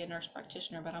way and be a nurse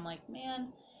practitioner, but I'm like,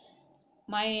 man,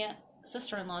 my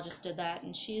sister-in-law just did that,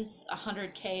 and she's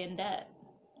 $100K in debt.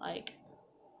 Like,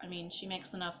 I mean, she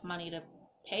makes enough money to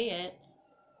pay it,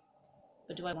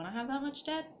 but do I want to have that much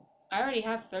debt? I already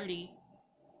have 30,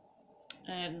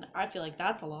 and I feel like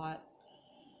that's a lot.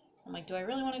 I'm like, do I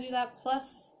really want to do that?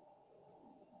 Plus,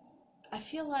 I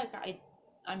feel like I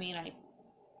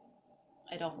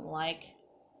don't like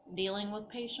dealing with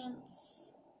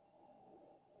patients,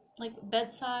 like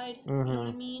bedside, you know what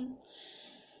I mean?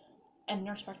 And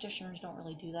nurse practitioners don't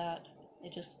really do that. They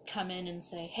just come in and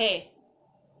say, hey,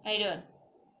 how you doing?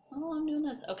 Oh, I'm doing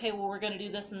this. Okay, well, we're going to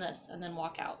do this and this, and then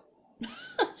walk out.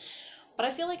 But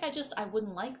I feel like I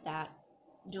wouldn't like that,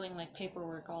 doing like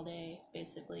paperwork all day,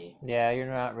 basically. Yeah, you're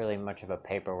not really much of a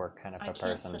paperwork kind of a person. I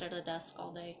can't sit at a desk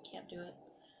all day. Can't do it.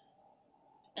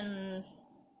 And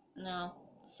no.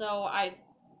 So I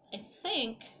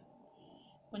think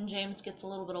when James gets a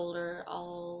little bit older,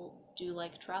 I'll do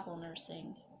like travel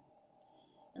nursing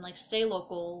and like stay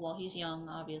local while he's young.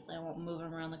 Obviously, I won't move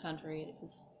him around the country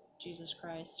because Jesus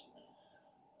Christ.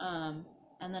 And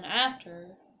then after,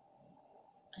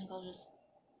 I think I'll just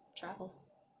travel,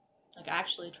 like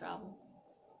actually travel.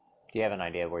 Do you have an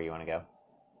idea where you want to go?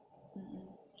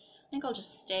 I think I'll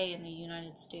just stay in the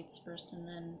United States first and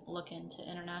then look into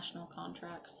international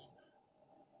contracts.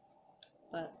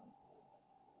 But,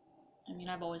 I mean,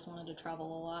 I've always wanted to travel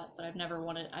a lot, but I've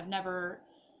never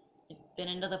been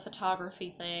into the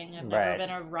photography thing. I've never been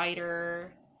a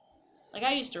writer. Like,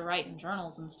 I used to write in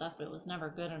journals and stuff, but it was never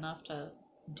good enough to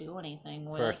do anything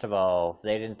with. First of all,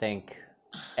 they didn't think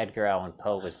Edgar Allan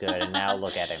Poe was good, and now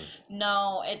look at him.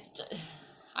 No, it's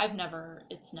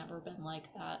never been like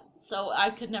that. So I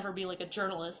could never be like a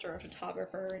journalist or a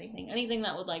photographer or anything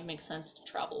that would like make sense to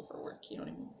travel for work, you know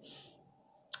what I mean?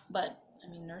 But I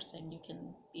mean, nursing, you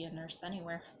can be a nurse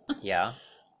anywhere. Yeah.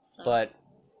 So, but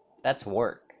that's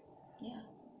work. Yeah.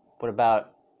 What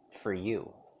about for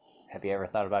you? Have you ever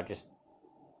thought about just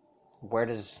where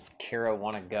does Kyra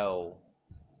want to go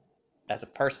as a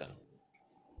person?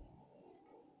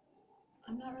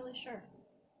 I'm not really sure.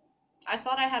 I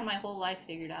thought I had my whole life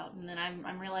figured out, and then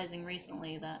I'm realizing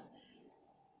recently that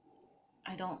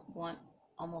I don't want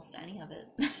almost any of it.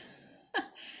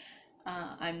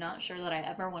 I'm not sure that I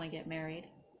ever want to get married.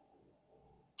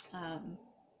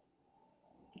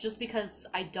 Just because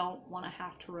I don't want to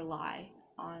have to rely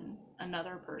on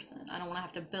another person. I don't want to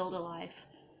have to build a life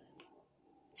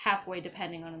halfway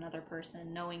depending on another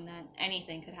person, knowing that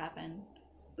anything could happen.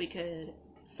 We could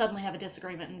suddenly have a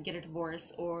disagreement and get a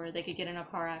divorce, or they could get in a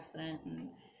car accident,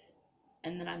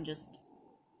 and then I'm just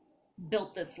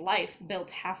built this life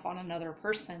built half on another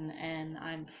person, and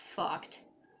I'm fucked.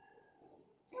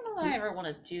 know that I ever want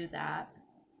to do that.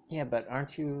 Yeah, but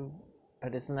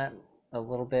isn't that a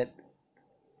little bit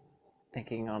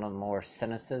thinking on a more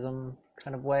cynicism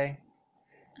kind of way?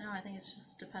 No, I think it's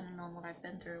just dependent on what I've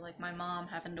been through. Like my mom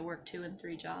having to work 2 and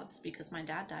 3 jobs because my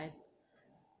dad died.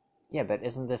 Yeah, but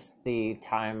isn't this the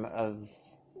time of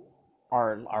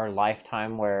our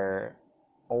lifetime where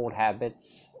old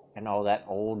habits and all that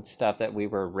old stuff that we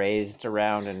were raised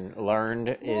around and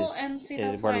learned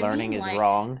we're learning is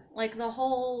wrong? Like my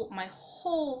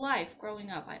whole life growing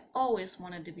up, I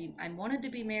wanted to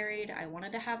be married. I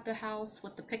wanted to have the house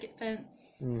with the picket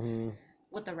fence. Mm-hmm.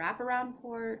 With the wraparound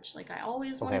porch. Like, I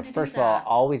always wanted to do that. First of all,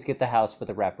 always get the house with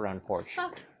a wraparound porch.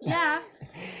 Fuck, yeah.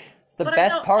 It's the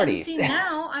best parties. And see,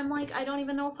 now, I'm like, I don't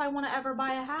even know if I want to ever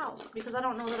buy a house, because I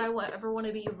don't know that I ever want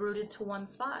to be rooted to one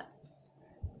spot.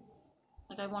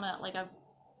 Like, I want to, like,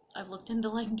 I've looked into,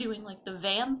 like, doing, like, the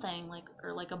van thing, like,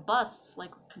 or, like, a bus,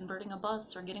 like, converting a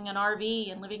bus, or getting an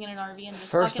RV, and living in an RV, and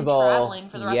just traveling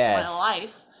for the rest of my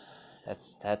life.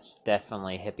 That's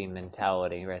definitely hippie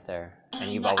mentality right there.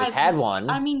 And you've always had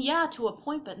one. I mean, yeah, to a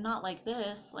point, but not like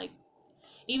this. Like,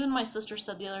 even my sister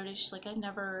said the other day, she's like, I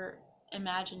never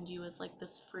imagined you as, like,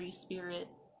 this free spirit.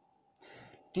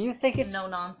 Do you think it's... no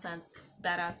nonsense,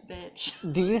 badass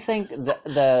bitch. Do you think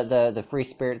the free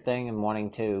spirit thing and wanting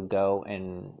to go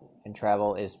and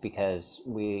travel is because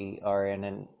we are in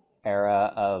an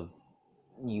era of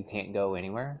you can't go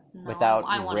anywhere without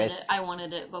risk? I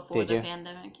wanted it before the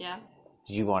pandemic, yeah.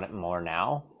 Did you want it more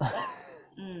now?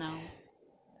 No.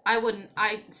 I wouldn't.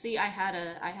 I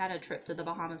had a trip to the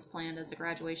Bahamas planned as a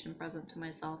graduation present to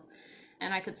myself,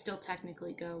 and I could still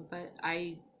technically go, but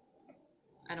I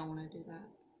don't want to do that.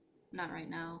 Not right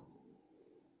now.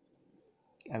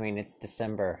 I mean, it's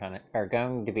December, honey, or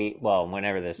going to be, well,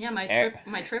 whenever this... Yeah,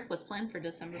 my trip was planned for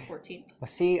December 14th. Well,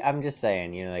 see, I'm just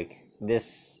saying, you know, like,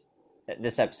 this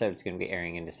episode's going to be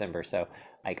airing in December, so,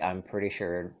 like, I'm pretty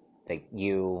sure, like,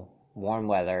 warm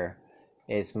weather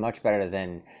is much better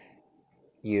than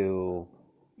you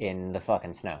in the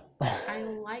fucking snow. I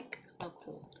like a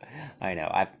cold. I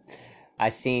know. I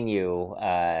seen you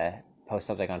post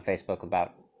something on Facebook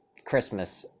about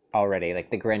Christmas already, like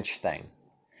the Grinch thing.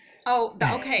 Oh,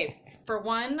 okay. For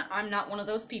one, I'm not one of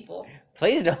those people.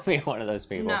 Please don't be one of those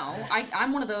people. No,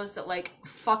 I'm one of those that, like,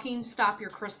 fucking stop your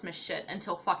Christmas shit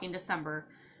until fucking December.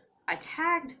 I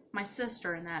tagged my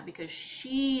sister in that because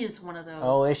she's one of those.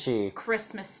 Oh, is she?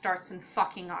 Christmas starts in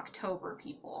fucking October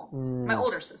people. My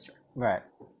older sister. Right.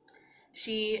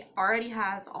 She already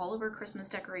has all of her Christmas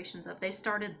decorations up. They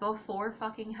started before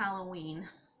fucking Halloween.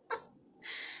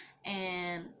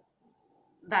 And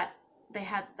they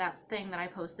had that thing that I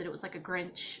posted. It was like a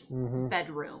Grinch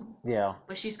bedroom. Yeah.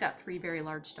 But she's got 3 very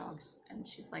large dogs. And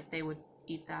she's like, they would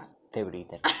eat that. They would eat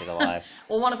that shit alive.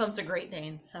 Well, one of them's a Great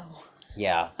Dane, so...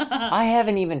 Yeah. I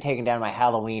haven't even taken down my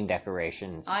Halloween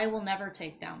decorations. I will never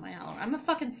take down my Halloween. I'm a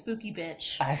fucking spooky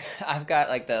bitch. I've got,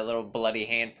 like, the little bloody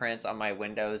handprints on my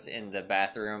windows in the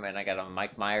bathroom, and I got a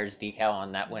Mike Myers decal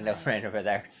on that window right over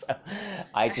there. So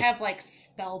I have, like,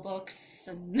 spell books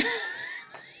and...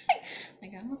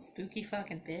 like, I'm a spooky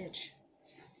fucking bitch.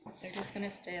 They're just gonna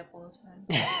stay up all the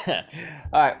time.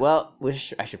 Alright, well,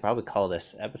 I should probably call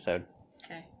this episode.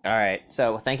 Okay. Alright,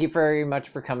 so thank you very much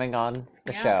for coming on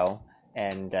the show.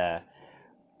 And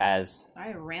as...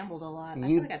 I rambled a lot. I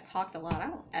feel like I talked a lot. I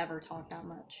don't ever talk that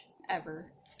much. Ever.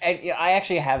 And I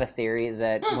actually have a theory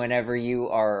that whenever you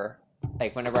are...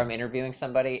 Like, whenever I'm interviewing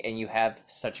somebody and you have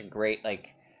such a great,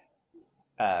 like...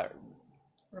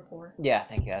 rapport. Yeah,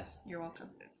 thank you, guys. You're welcome.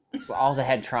 All the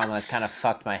head trauma has kind of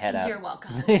fucked my head up. You're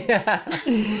welcome.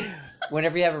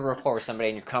 Whenever you have a rapport with somebody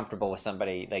and you're comfortable with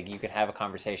somebody, like, you can have a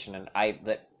conversation, and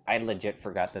I legit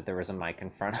forgot that there was a mic in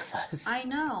front of us. I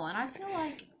know, and I feel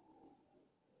like...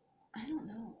 I don't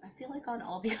know. I feel like on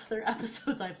all the other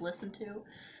episodes I've listened to,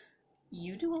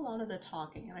 you do a lot of the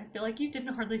talking, and I feel like you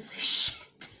didn't hardly say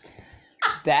shit.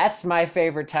 That's my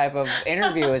favorite type of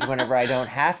interview, is whenever I don't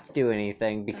have to do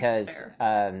anything, because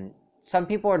some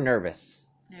people are nervous.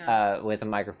 Yeah. With a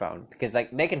microphone, because, like,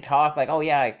 they can talk like, oh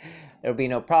yeah, it'll be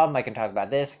no problem, I can talk about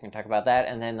this, I can talk about that,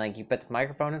 and then, like, you put the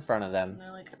microphone in front of them,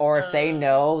 like, or if they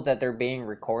know that they're being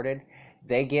recorded,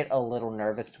 they get a little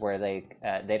nervous where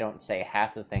they don't say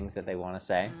half the things that they want to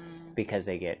say because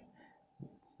they get,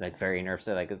 like, very nervous.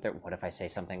 They're like, what if I say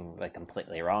something, like,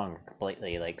 completely wrong,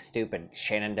 completely, like, stupid?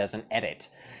 Shannon doesn't edit,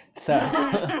 so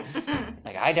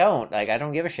like, I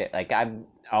don't give a shit. Like, I'm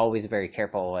always very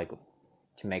careful, like,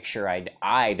 to make sure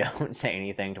I don't say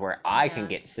anything to where I can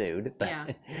get sued.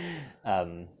 But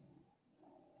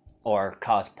or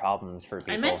cause problems for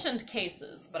people. I mentioned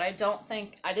cases, but I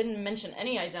didn't mention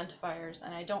any identifiers,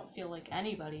 and I don't feel like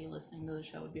anybody listening to the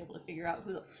show would be able to figure out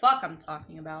who the fuck I'm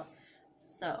talking about.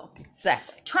 So,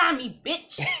 exactly. Try me,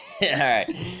 bitch!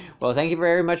 Alright. Well, thank you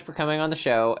very much for coming on the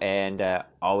show, and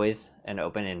always an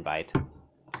open invite.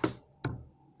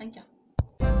 Thank you.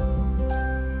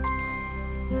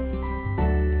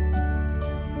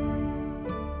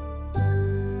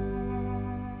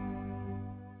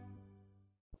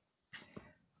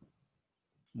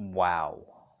 Wow.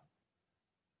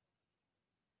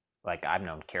 Like, I've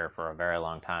known Kyra for a very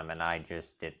long time, and I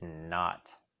just did not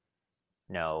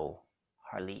know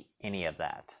hardly any of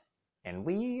that. And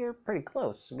we are pretty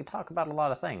close. We talk about a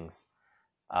lot of things.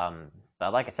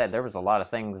 But like I said, there was a lot of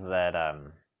things that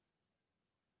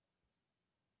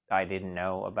I didn't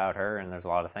know about her, and there's a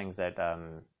lot of things that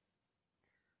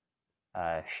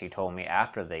she told me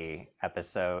after the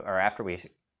episode, or after we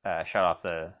shut off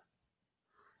the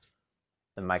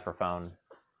microphone,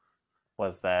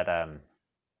 was that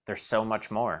there's so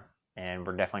much more, and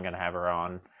we're definitely going to have her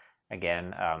on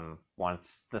again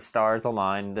once the stars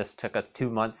align. This took us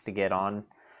 2 months to get on,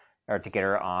 or to get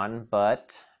her on,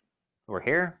 but we're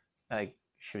here.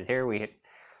 She was here. It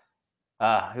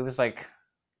was like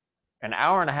an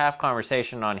hour and a half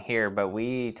conversation on here, but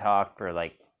we talked for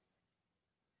like,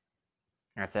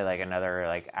 I'd say like another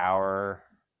like hour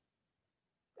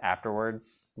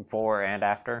afterwards, before and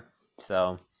after.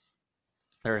 So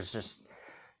there's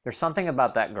something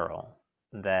about that girl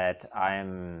that I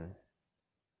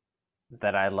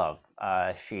love.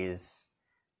 She's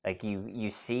like, you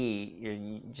see,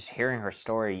 you just hearing her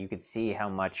story, you could see how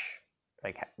much,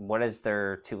 like, what is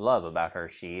there to love about her.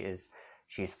 She's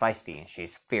feisty, and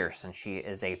she's fierce, and she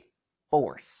is a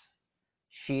force.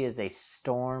 She is a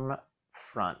storm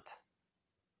front.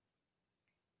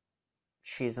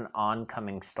 She's an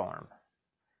oncoming storm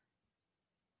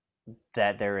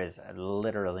that there is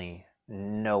literally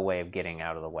no way of getting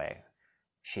out of the way.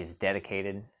 She's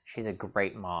dedicated. She's a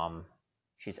great mom.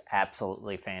 She's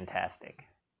absolutely fantastic.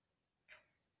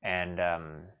 And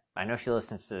I know she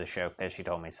listens to the show because she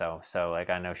told me so. So, like,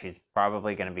 I know she's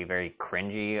probably going to be very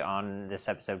cringy on this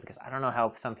episode, because I don't know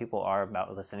how some people are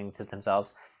about listening to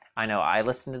themselves. I know I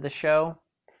listen to the show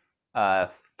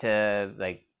to,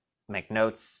 like, make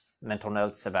notes, mental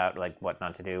notes about, like, what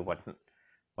not to do, what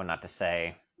not to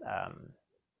say,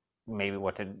 maybe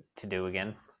what to do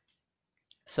again.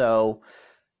 So,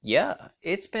 yeah,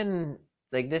 it's been,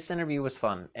 like, this interview was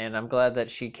fun, and I'm glad that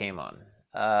she came on.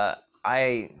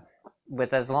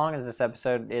 With as long as this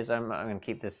episode is, I'm going to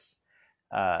keep this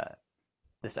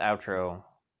this outro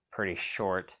pretty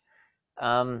short.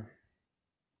 I'm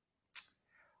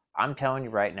telling you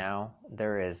right now,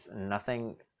 there is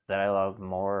nothing that I love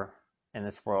more in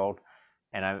this world,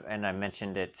 and I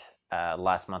mentioned it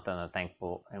last month on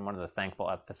one of the thankful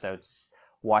episodes,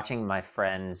 watching my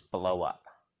friends blow up.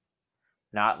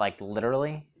 Not like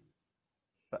literally,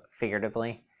 but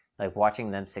figuratively, like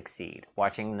watching them succeed,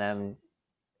 watching them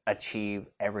achieve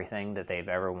everything that they've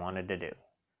ever wanted to do.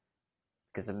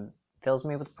 Because it fills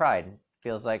me with pride. It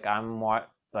feels like I'm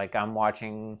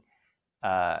watching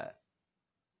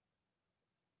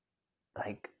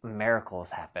like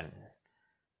miracles happen.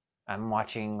 I'm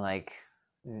watching like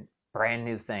brand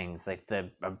new things, like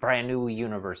a brand new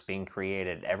universe being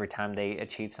created every time they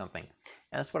achieve something.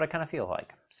 And that's what I kind of feel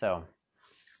like. So,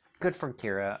 good for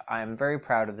Kyra. I'm very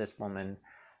proud of this woman.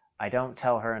 I don't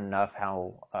tell her enough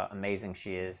how amazing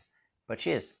she is, but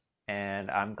she is. And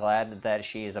I'm glad that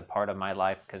she is a part of my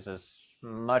life, because as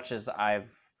much as I've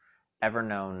ever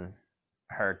known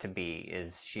her to be,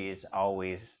 she's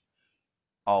always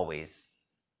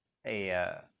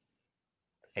a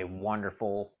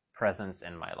wonderful presence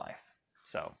in my life.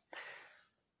 So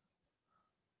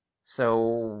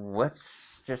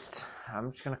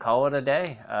I'm just gonna call it a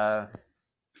day,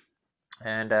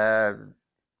 and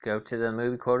go to the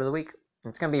movie quote of the week.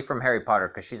 It's gonna be from Harry Potter,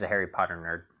 because she's a Harry Potter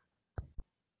nerd.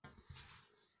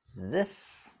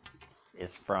 This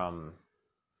is from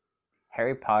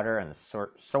Harry Potter and the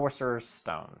Sorcerer's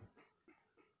Stone,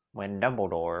 when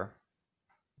Dumbledore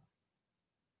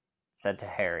said to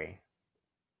Harry,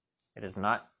 "It is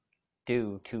not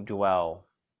due to dwell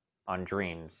on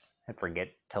dreams and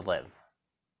forget to live."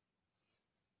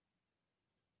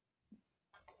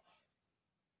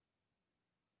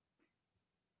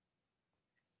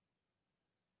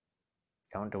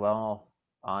 Don't dwell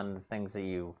on the things that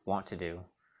you want to do,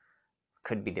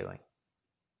 could be doing.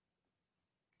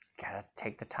 Gotta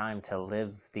take the time to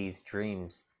live these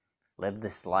dreams, live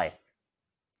this life.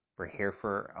 We're here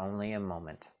for only a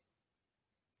moment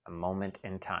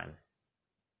in time.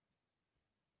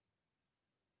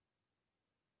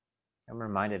 I'm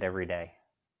reminded every day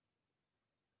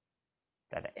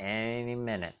that at any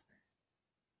minute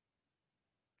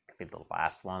could be the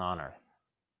last one on Earth.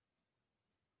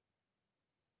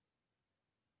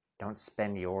 Don't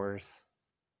spend yours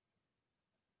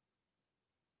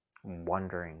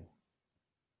wondering,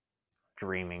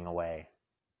 dreaming away.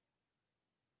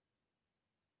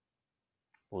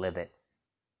 Live it.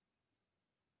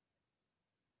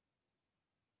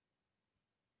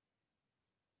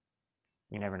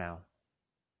 You never know.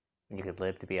 You could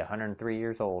live to be 103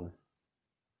 years old.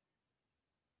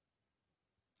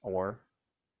 Or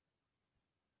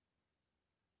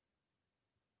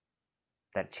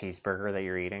that cheeseburger that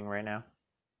you're eating right now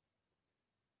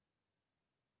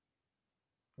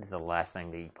is the last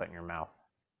thing that you put in your mouth.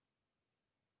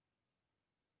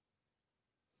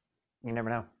 You never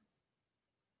know.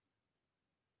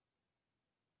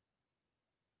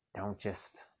 Don't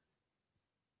just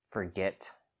forget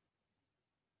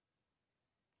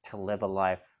to live a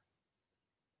life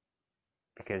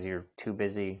because you're too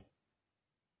busy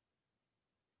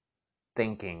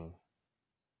thinking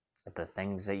of the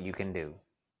things that you can do.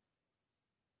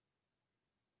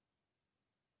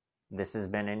 This has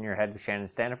been In Your Head with Shannon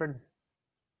Stanford.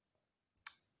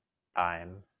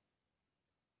 I'm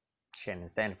Shannon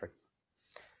Stanford.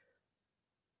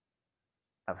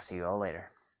 I will see you all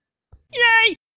later. Yay!